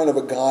what kind of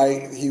a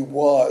guy he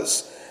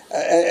was.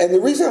 And the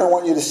reason I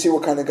want you to see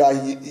what kind of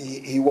guy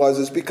he was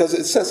is because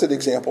it sets an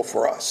example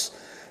for us.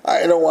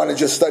 I don't want to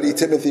just study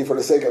Timothy for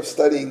the sake of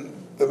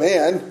studying the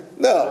man.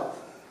 No.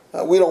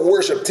 We don't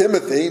worship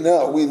Timothy.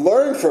 No. We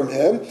learn from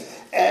him.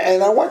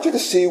 And I want you to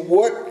see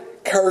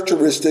what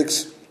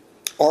characteristics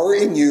are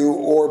in you,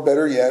 or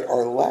better yet,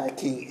 are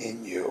lacking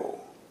in you.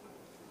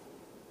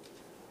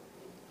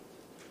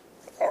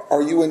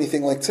 Are you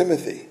anything like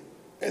Timothy?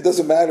 It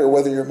doesn't matter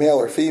whether you're male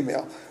or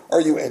female.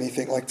 Are you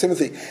anything like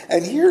Timothy?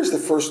 And here's the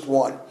first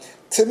one.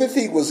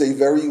 Timothy was a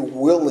very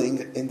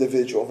willing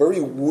individual, very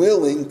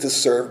willing to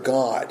serve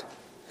God.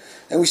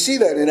 And we see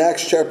that in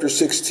Acts chapter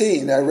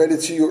 16. I read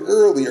it to you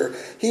earlier.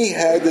 He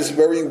had this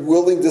very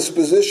willing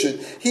disposition.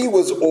 He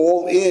was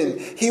all in.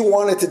 He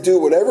wanted to do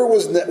whatever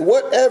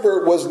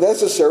was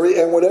necessary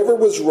and whatever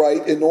was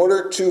right in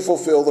order to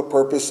fulfill the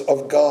purpose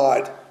of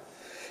God.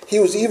 He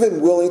was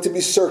even willing to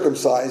be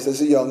circumcised as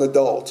a young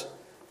adult.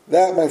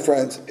 That, my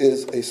friends,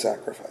 is a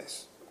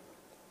sacrifice.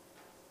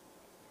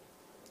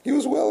 He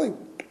was willing.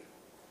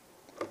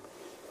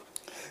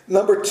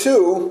 Number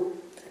two,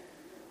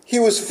 He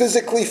was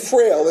physically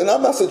frail. And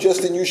I'm not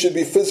suggesting you should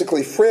be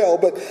physically frail,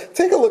 but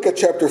take a look at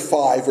chapter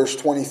 5, verse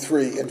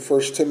 23 in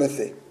 1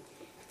 Timothy.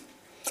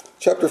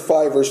 Chapter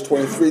 5, verse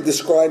 23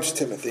 describes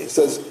Timothy. It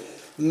says,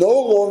 "No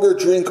longer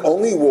drink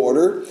only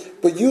water,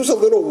 but use a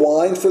little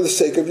wine for the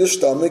sake of your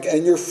stomach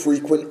and your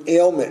frequent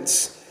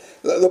ailments."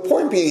 The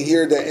point being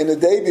here that in the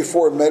day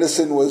before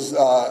medicine was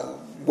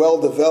well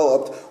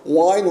developed,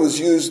 wine was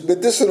used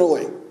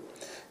medicinally.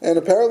 And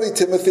apparently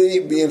Timothy,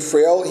 being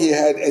frail, he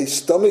had a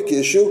stomach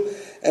issue.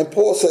 And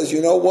Paul says,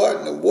 you know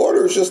what?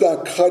 Water is just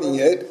not cutting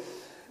it.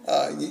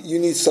 You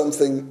need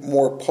something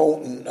more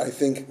potent. I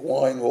think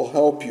wine will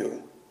help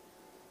you.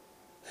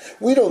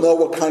 We don't know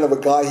what kind of a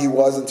guy he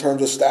was in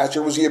terms of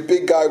stature. Was he a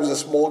big guy? Was he a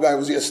small guy?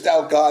 Was he a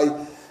stout guy?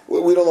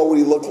 We don't know what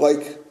he looked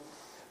like.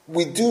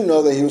 We do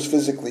know that he was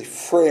physically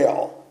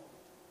frail.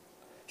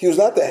 He was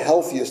not the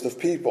healthiest of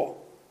people.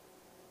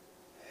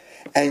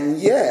 And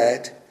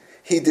yet,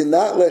 he did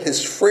not let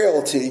his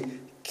frailty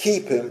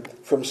keep him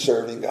from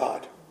serving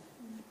God.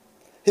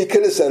 He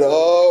could have said,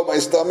 "Oh, my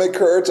stomach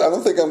hurts. I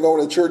don't think I'm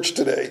going to church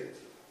today."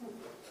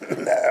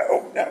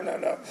 No.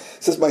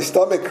 He says, "My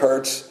stomach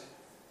hurts.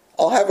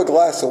 I'll have a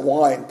glass of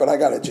wine, but I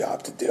got a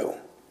job to do."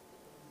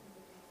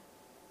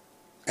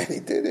 And he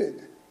did it.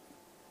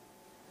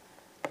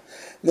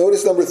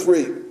 Notice number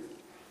 3.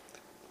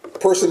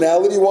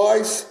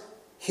 Personality-wise,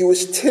 he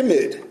was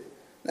timid.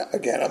 Now,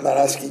 again, I'm not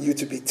asking you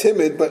to be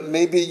timid, but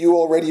maybe you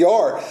already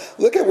are.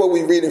 Look at what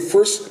we read in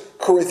 1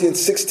 Corinthians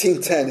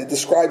 16:10. It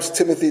describes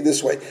Timothy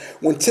this way.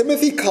 When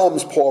Timothy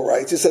comes, Paul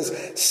writes, it says,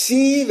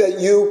 "See that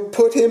you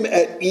put him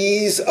at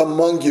ease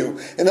among you."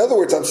 In other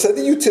words, I'm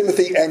sending you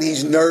Timothy, and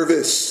he's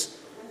nervous.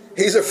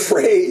 He's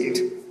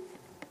afraid.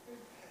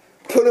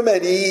 Put him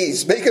at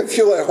ease. Make him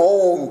feel at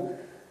home.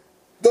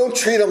 Don't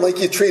treat him like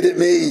you treated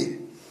me.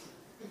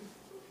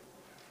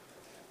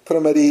 Put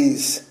him at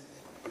ease.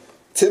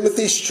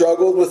 Timothy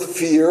struggled with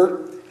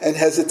fear and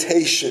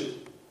hesitation.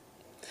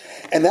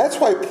 And that's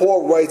why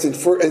Paul writes in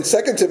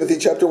 2 Timothy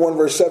chapter 1,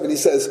 verse 7, he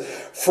says,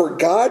 "For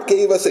God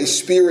gave us a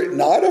spirit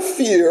not of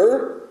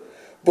fear,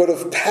 but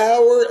of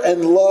power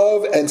and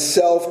love and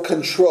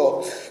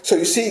self-control." So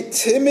you see,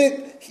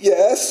 timid,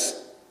 yes,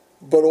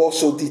 but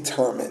also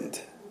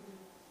determined.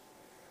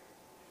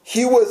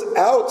 He was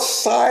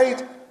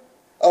outside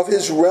of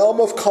his realm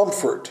of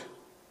comfort,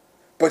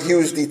 but he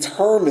was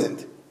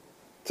determined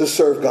to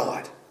serve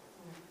God.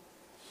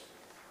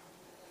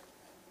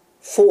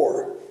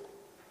 4,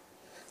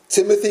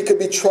 Timothy could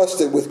be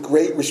trusted with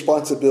great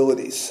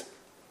responsibilities.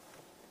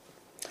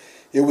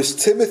 It was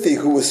Timothy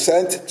who was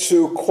sent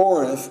to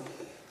Corinth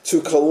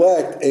to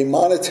collect a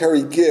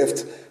monetary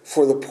gift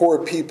for the poor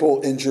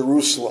people in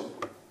Jerusalem.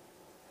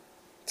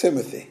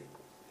 Timothy.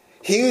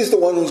 He is the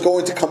one who's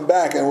going to come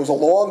back, and it was a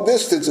long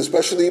distance,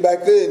 especially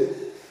back then,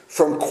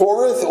 from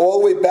Corinth all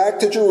the way back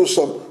to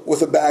Jerusalem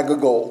with a bag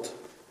of gold.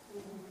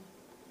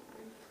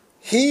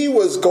 He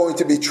was going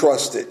to be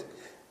trusted.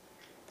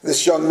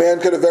 This young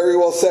man could have very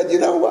well said, "You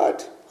know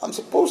what? I'm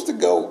supposed to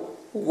go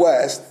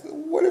west.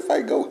 What if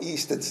I go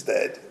east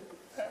instead?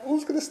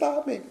 Who's going to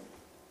stop me?"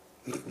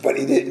 But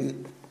he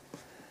didn't.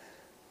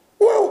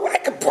 "Well, I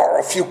could borrow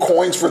a few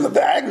coins from the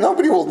bag.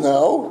 Nobody will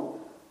know.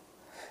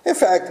 In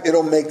fact,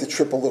 it'll make the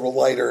trip a little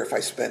lighter if I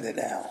spend it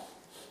now.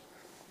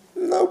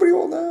 Nobody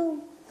will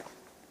know."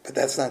 But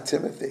that's not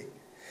Timothy.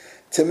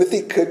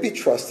 Timothy could be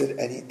trusted,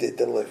 and he did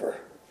deliver.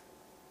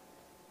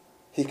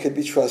 He could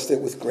be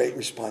trusted with great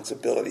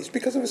responsibilities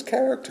because of his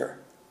character.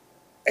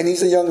 And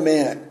he's a young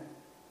man.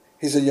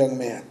 He's a young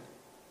man.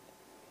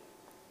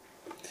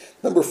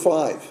 Number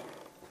 5,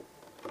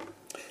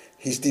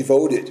 he's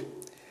devoted.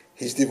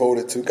 He's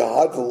devoted to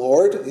God, the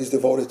Lord. He's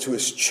devoted to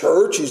his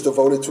church. He's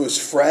devoted to his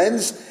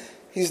friends.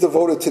 He's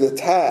devoted to the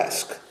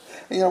task.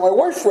 And, my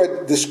wife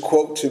read this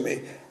quote to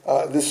me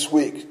this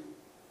week.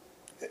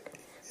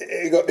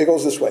 It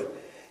goes this way.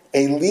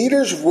 "A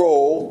leader's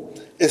role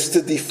is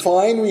to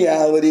define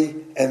reality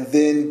and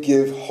then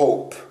give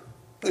hope."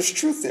 There's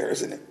truth there,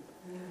 isn't it?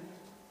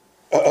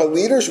 A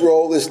leader's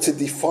role is to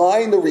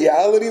define the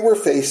reality we're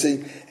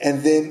facing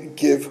and then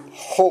give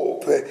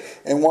hope.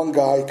 And one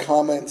guy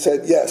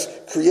said, yes,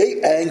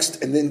 create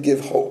angst and then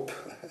give hope.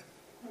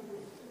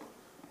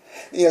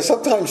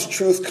 Sometimes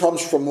truth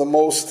comes from the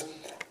most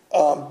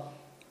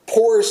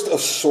poorest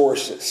of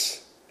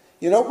sources.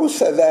 You know who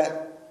said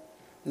that?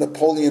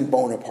 Napoleon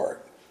Bonaparte.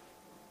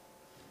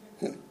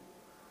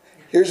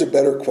 Here's a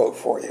better quote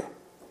for you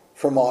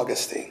from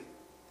Augustine,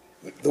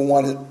 the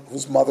one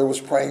whose mother was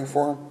praying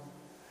for him.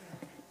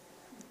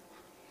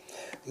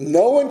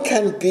 "No one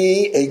can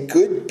be a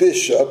good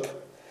bishop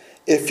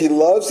if he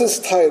loves his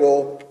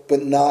title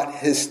but not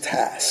his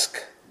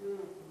task.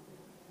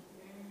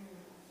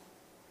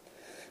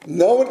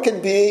 No one can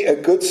be a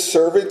good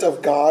servant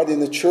of God in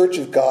the church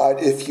of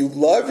God if you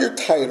love your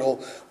title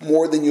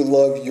more than you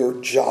love your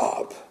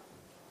job."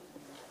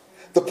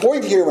 The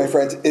point here, my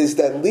friends, is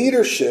that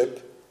leadership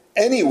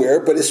anywhere,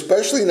 but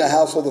especially in the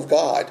household of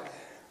God,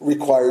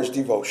 requires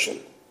devotion.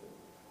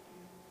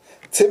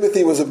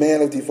 Timothy was a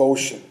man of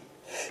devotion.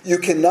 You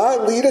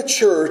cannot lead a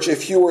church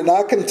if you are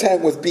not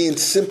content with being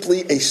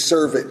simply a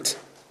servant.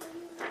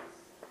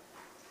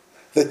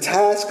 The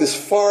task is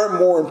far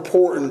more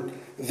important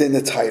than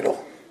the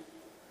title.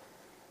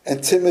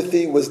 And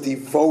Timothy was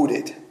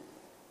devoted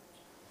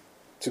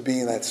to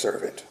being that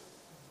servant.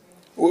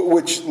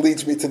 Which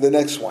leads me to the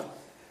next one.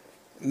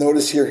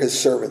 Notice here his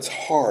servant's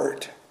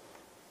heart.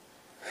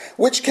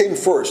 Which came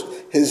first,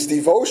 his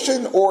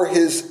devotion or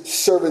his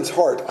servant's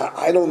heart?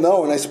 I don't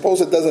know, and I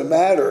suppose it doesn't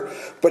matter.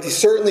 But he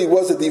certainly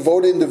was a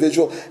devoted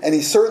individual, and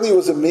he certainly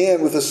was a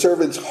man with a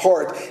servant's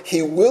heart.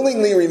 He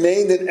willingly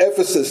remained in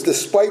Ephesus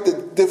despite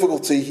the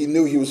difficulty he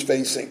knew he was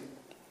facing.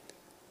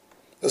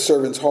 The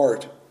servant's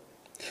heart.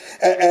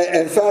 And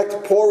in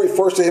fact, Paul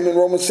refers to him in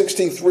Romans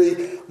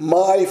 16:3,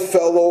 my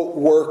fellow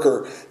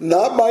worker.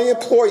 Not my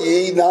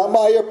employee, not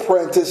my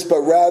apprentice,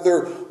 but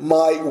rather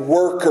my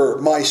worker,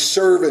 my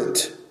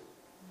servant.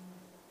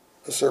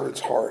 The servant's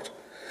heart.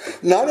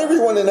 Not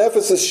everyone in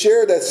Ephesus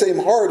shared that same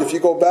heart. If you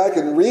go back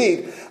and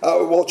read,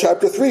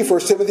 chapter 3, 1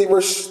 Timothy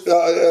verse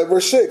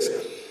 6.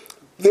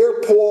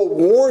 There Paul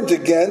warned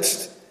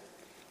against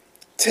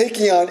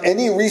taking on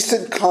any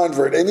recent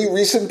convert, any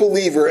recent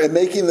believer, and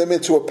making them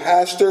into a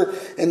pastor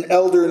and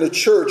elder in a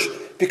church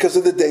because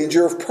of the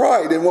danger of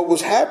pride. And what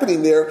was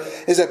happening there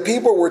is that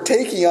people were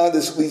taking on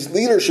these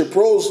leadership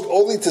roles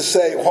only to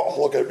say,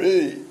 oh, look at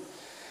me.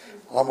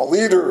 I'm a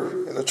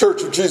leader in the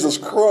Church of Jesus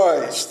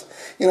Christ.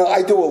 You know,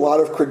 I do a lot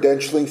of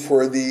credentialing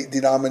for the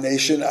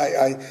denomination.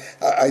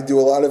 I do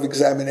a lot of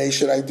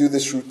examination. I do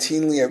this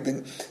routinely. I've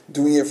been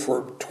doing it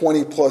for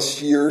 20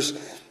 plus years.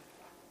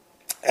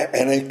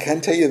 And I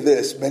can tell you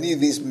this, many of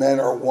these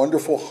men are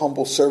wonderful,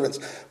 humble servants,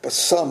 but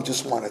some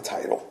just want a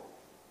title.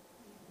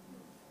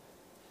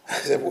 I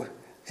said,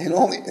 in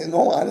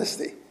all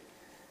honesty,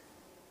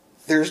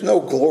 there's no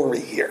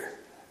glory here.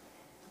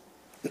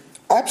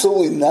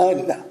 Absolutely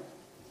none.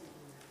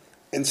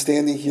 And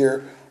standing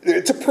here,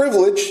 it's a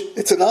privilege,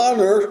 it's an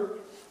honor,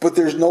 but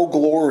there's no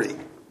glory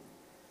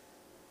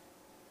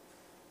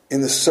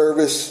in the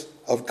service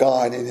of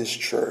God in His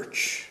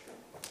church.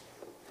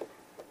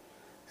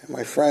 And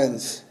my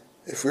friends,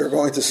 if we're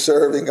going to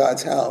serve in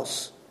God's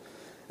house,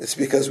 it's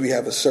because we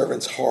have a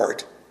servant's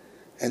heart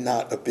and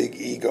not a big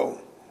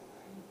ego.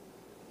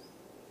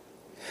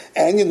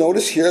 And you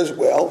notice here as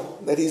well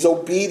that he's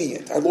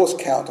obedient. I lost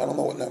count, I don't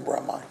know what number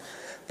I'm on.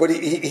 But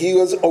he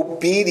was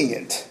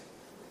obedient.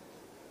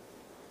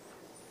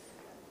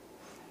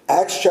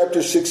 Acts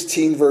chapter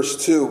 16,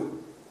 verse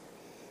 2.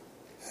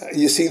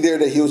 You see there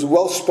that he was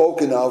well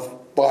spoken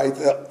of by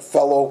the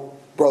fellow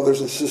brothers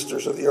and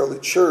sisters of the early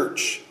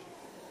church.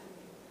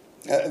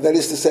 That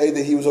is to say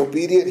that he was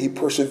obedient, he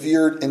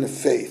persevered in the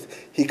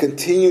faith. He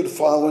continued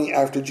following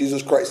after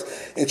Jesus Christ.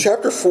 In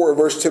chapter 4,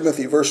 verse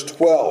Timothy, verse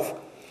 12,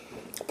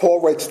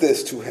 Paul writes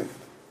this to him.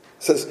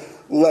 It says,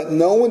 let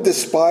no one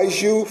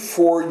despise you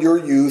for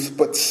your youth,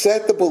 but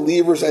set the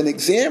believers an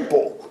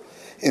example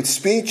in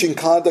speech, in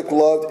conduct,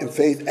 love, in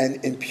faith,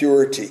 and in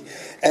purity.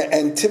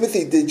 And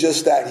Timothy did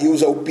just that. He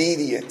was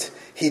obedient.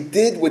 He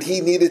did what he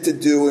needed to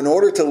do in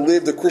order to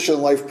live the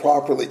Christian life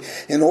properly,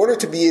 in order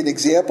to be an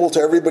example to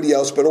everybody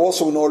else, but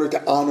also in order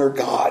to honor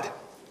God.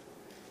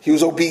 He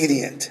was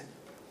obedient.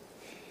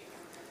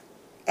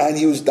 And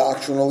he was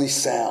doctrinally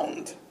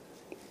sound.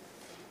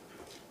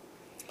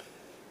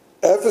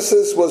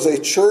 Ephesus was a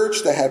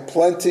church that had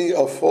plenty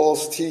of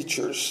false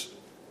teachers.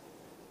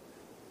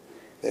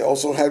 They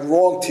also had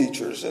wrong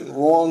teachers and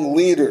wrong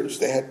leaders.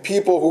 They had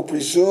people who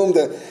presumed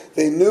that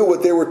they knew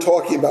what they were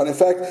talking about. In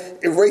fact,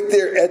 right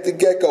there at the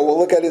get-go, we'll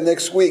look at it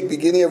next week,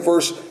 beginning of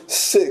verse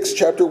 6,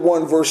 chapter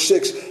 1, verse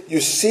 6,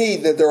 you see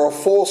that there are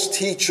false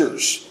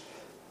teachers.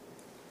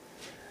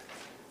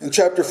 In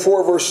chapter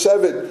 4, verse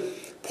 7,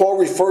 Paul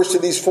refers to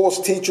these false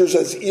teachers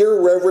as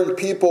irreverent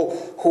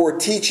people who are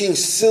teaching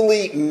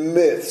silly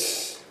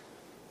myths.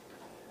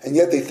 And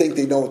yet they think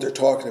they know what they're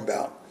talking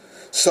about.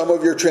 Some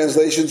of your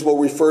translations will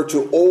refer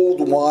to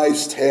old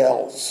wives'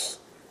 tales,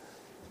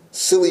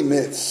 silly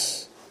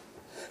myths.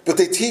 But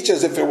they teach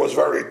as if it was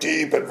very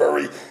deep and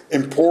very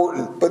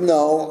important. But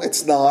no,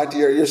 it's not.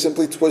 You're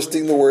simply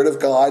twisting the word of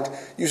God.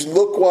 You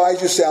look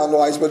wise, you sound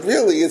wise, but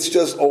really it's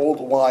just old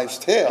wives'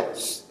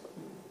 tales.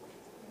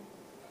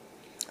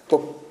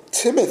 But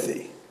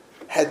Timothy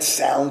had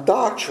sound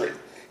doctrine.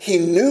 He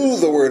knew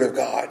the Word of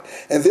God,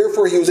 and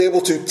therefore he was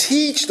able to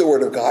teach the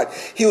Word of God.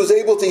 He was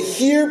able to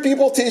hear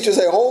people teach and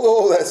say,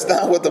 oh, that's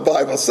not what the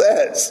Bible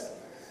says.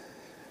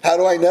 How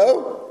do I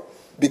know?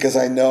 Because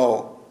I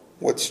know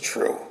what's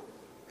true.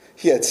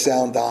 He had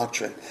sound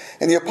doctrine.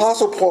 And the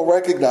Apostle Paul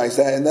recognized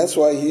that, and that's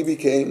why he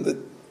became the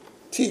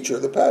teacher,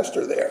 the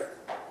pastor there.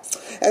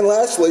 And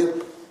lastly,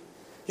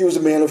 he was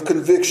a man of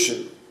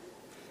conviction,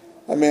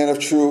 a man of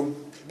true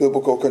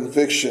biblical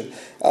conviction.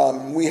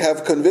 We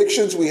have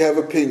convictions, we have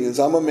opinions.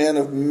 I'm a man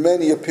of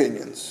many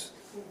opinions.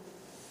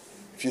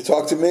 If you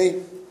talk to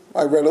me,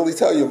 I readily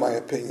tell you my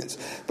opinions.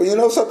 But you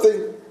know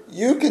something?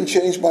 You can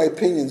change my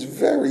opinions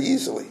very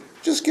easily.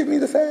 Just give me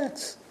the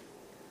facts.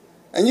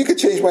 And you can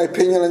change my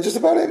opinion on just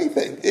about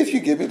anything if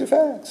you give me the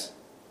facts.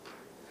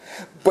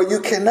 But you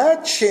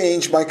cannot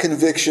change my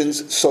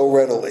convictions so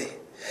readily.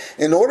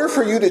 In order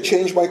for you to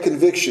change my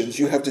convictions,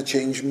 you have to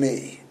change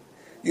me.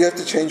 You have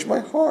to change my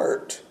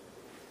heart.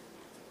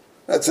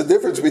 That's the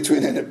difference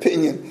between an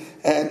opinion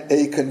and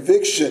a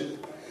conviction.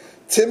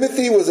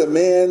 Timothy was a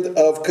man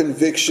of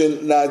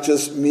conviction, not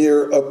just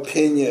mere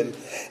opinion.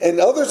 And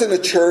others in the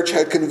church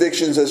had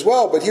convictions as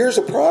well, but here's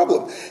a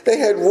problem. They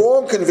had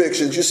wrong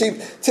convictions. You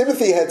see,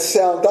 Timothy had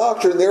sound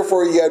doctrine,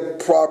 therefore he had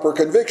proper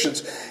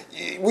convictions.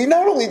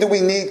 Not only do we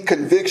need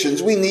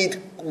convictions, we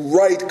need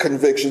right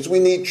convictions. We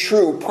need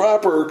true,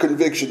 proper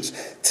convictions.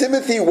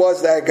 Timothy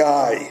was that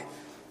guy.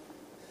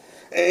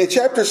 In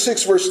chapter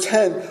 6, verse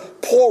 10,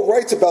 Paul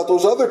writes about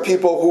those other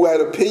people who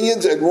had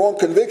opinions and wrong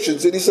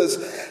convictions. And he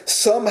says,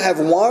 some have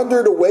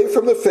wandered away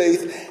from the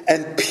faith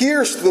and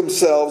pierced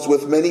themselves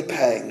with many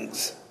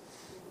pangs.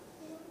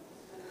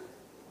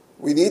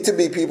 We need to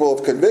be people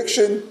of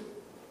conviction.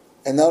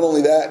 And not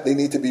only that, they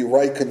need to be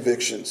right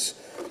convictions.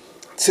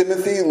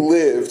 Timothy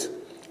lived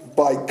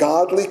by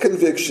godly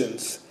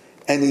convictions,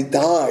 and he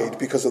died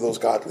because of those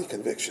godly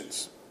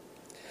convictions.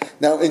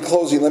 Now, in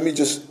closing, let me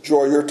just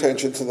draw your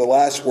attention to the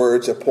last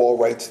words that Paul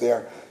writes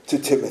there to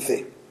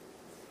Timothy.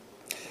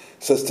 It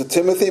says, to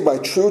Timothy, my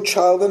true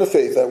child in the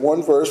faith, that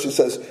one verse, he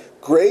says,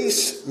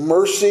 grace,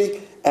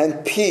 mercy,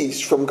 and peace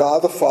from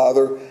God the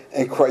Father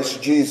and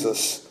Christ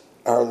Jesus,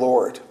 our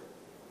Lord.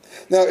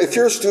 Now, if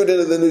you're a student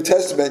of the New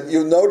Testament,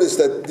 you'll notice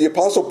that the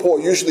Apostle Paul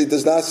usually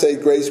does not say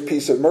grace,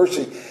 peace, and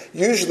mercy.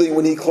 Usually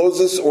when he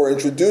closes or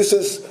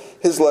introduces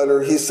his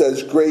letter, he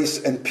says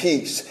grace and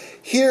peace.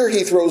 Here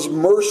he throws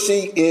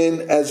mercy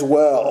in as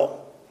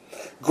well.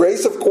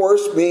 Grace, of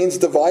course, means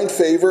divine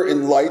favor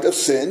in light of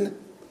sin.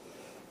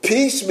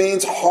 Peace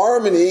means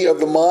harmony of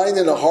the mind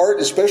and the heart,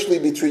 especially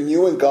between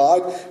you and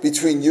God,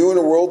 between you and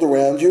the world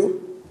around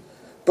you.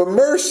 But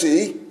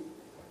mercy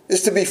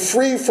is to be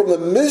free from the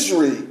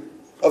misery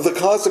of the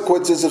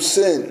consequences of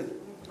sin.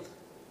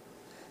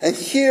 And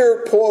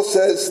here Paul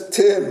says,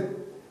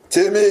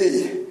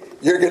 Timmy,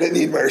 you're going to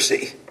need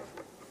mercy.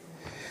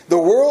 The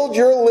world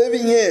you're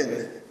living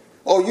in,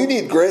 you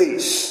need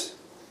grace.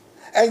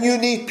 And you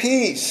need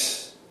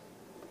peace.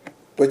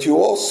 But you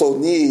also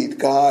need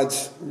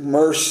God's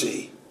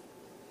mercy.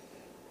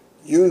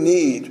 You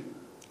need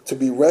to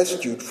be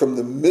rescued from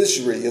the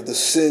misery of the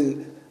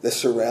sin that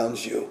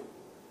surrounds you,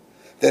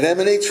 that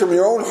emanates from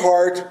your own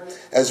heart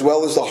as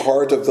well as the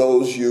heart of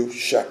those you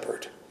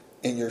shepherd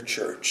in your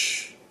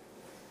church.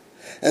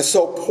 And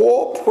so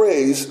Paul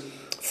prays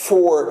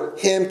for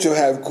him to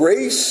have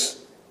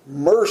grace,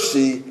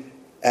 mercy,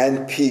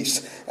 and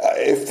peace.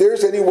 If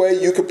there's any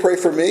way you could pray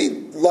for me,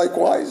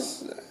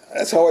 likewise,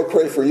 that's how I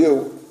pray for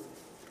you.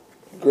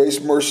 Grace,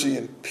 mercy,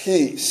 and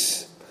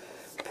peace.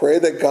 Pray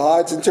that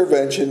God's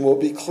intervention will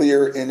be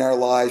clear in our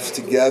lives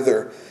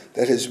together,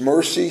 that his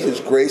mercy, his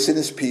grace, and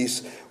his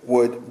peace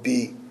would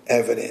be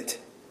evident.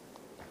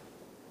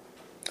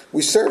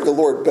 We serve the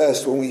Lord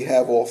best when we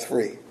have all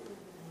three: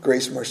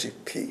 grace, mercy,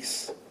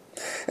 peace.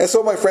 And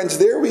so, my friends,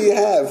 there we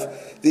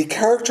have the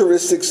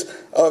characteristics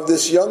of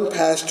this young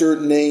pastor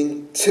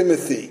named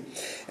Timothy.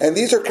 And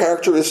these are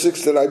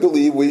characteristics that I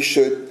believe we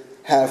should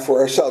have for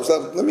ourselves. Now,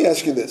 let me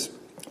ask you this.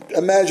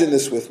 Imagine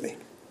this with me.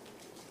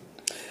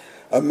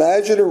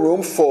 Imagine a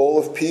room full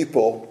of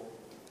people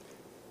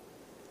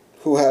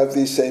who have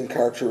these same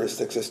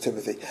characteristics as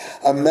Timothy.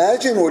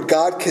 Imagine what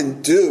God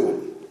can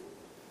do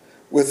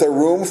with a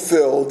room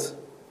filled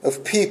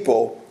of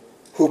people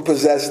who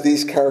possess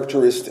these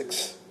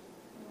characteristics.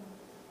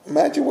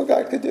 Imagine what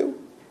God could do.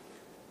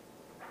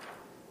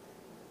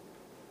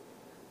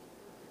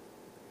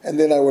 And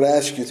then I would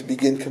ask you to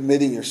begin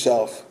committing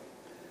yourself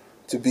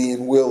to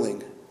being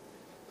willing.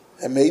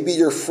 And maybe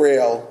you're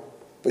frail,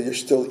 but you're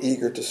still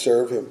eager to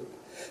serve him.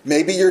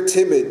 Maybe you're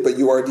timid, but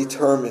you are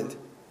determined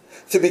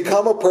to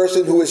become a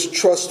person who is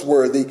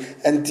trustworthy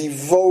and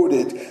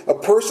devoted, a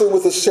person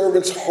with a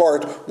servant's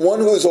heart, one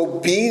who is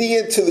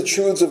obedient to the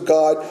truths of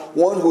God,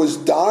 one who is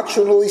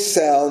doctrinally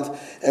sound,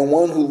 and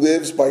one who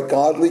lives by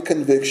godly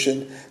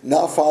conviction,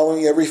 not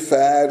following every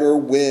fad or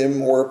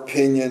whim or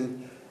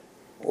opinion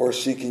or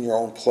seeking your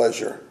own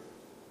pleasure.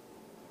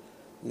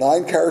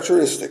 9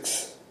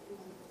 characteristics.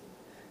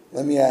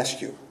 Let me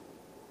ask you,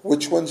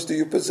 which ones do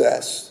you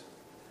possess?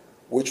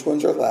 Which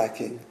ones are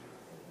lacking?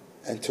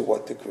 And to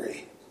what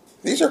degree?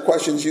 These are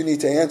questions you need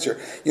to answer.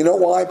 You know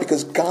why?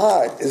 Because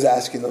God is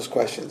asking those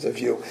questions of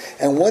you.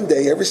 And one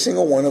day, every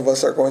single one of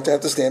us are going to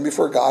have to stand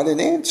before God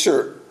and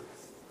answer.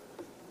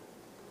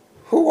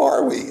 Who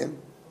are we? And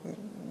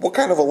what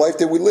kind of a life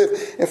did we live?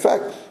 In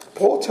fact,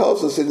 Paul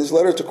tells us in his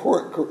letter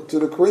to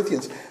the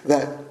Corinthians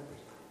that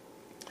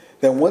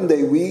one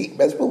day we,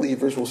 as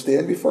believers, will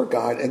stand before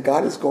God, and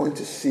God is going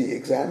to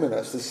examine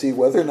us to see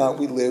whether or not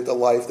we lived a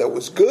life that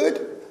was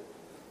good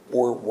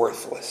or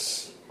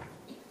worthless.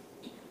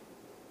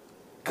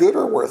 Good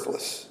or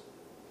worthless.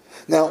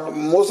 Now,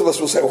 most of us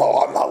will say,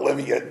 well, I'm not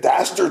living a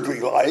dastardly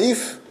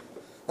life,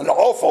 an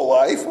awful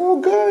life. Oh,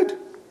 good.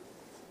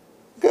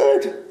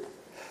 Good.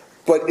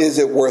 But is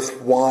it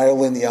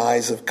worthwhile in the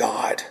eyes of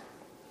God?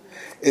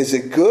 Is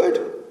it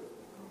good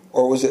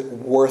or was it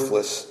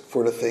worthless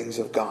for the things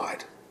of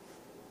God?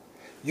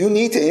 You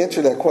need to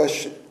answer that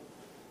question.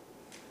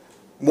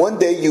 One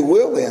day you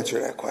will answer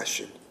that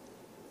question.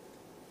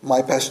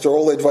 My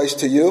pastoral advice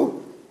to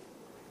you,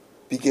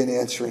 begin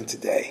answering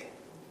today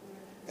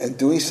and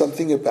doing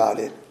something about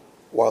it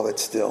while it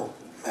still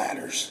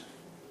matters.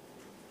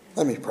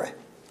 Let me pray.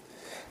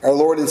 Our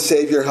Lord and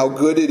Savior, how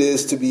good it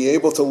is to be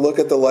able to look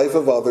at the life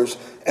of others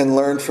and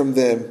learn from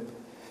them,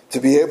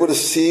 to be able to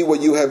see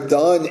what you have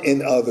done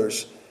in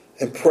others,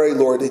 and pray,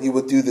 Lord, that you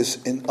will do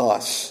this in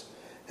us.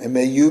 And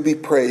may you be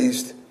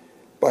praised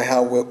by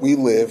how we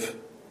live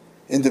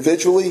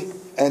individually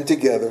and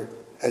together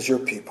as your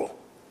people.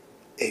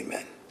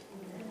 Amen.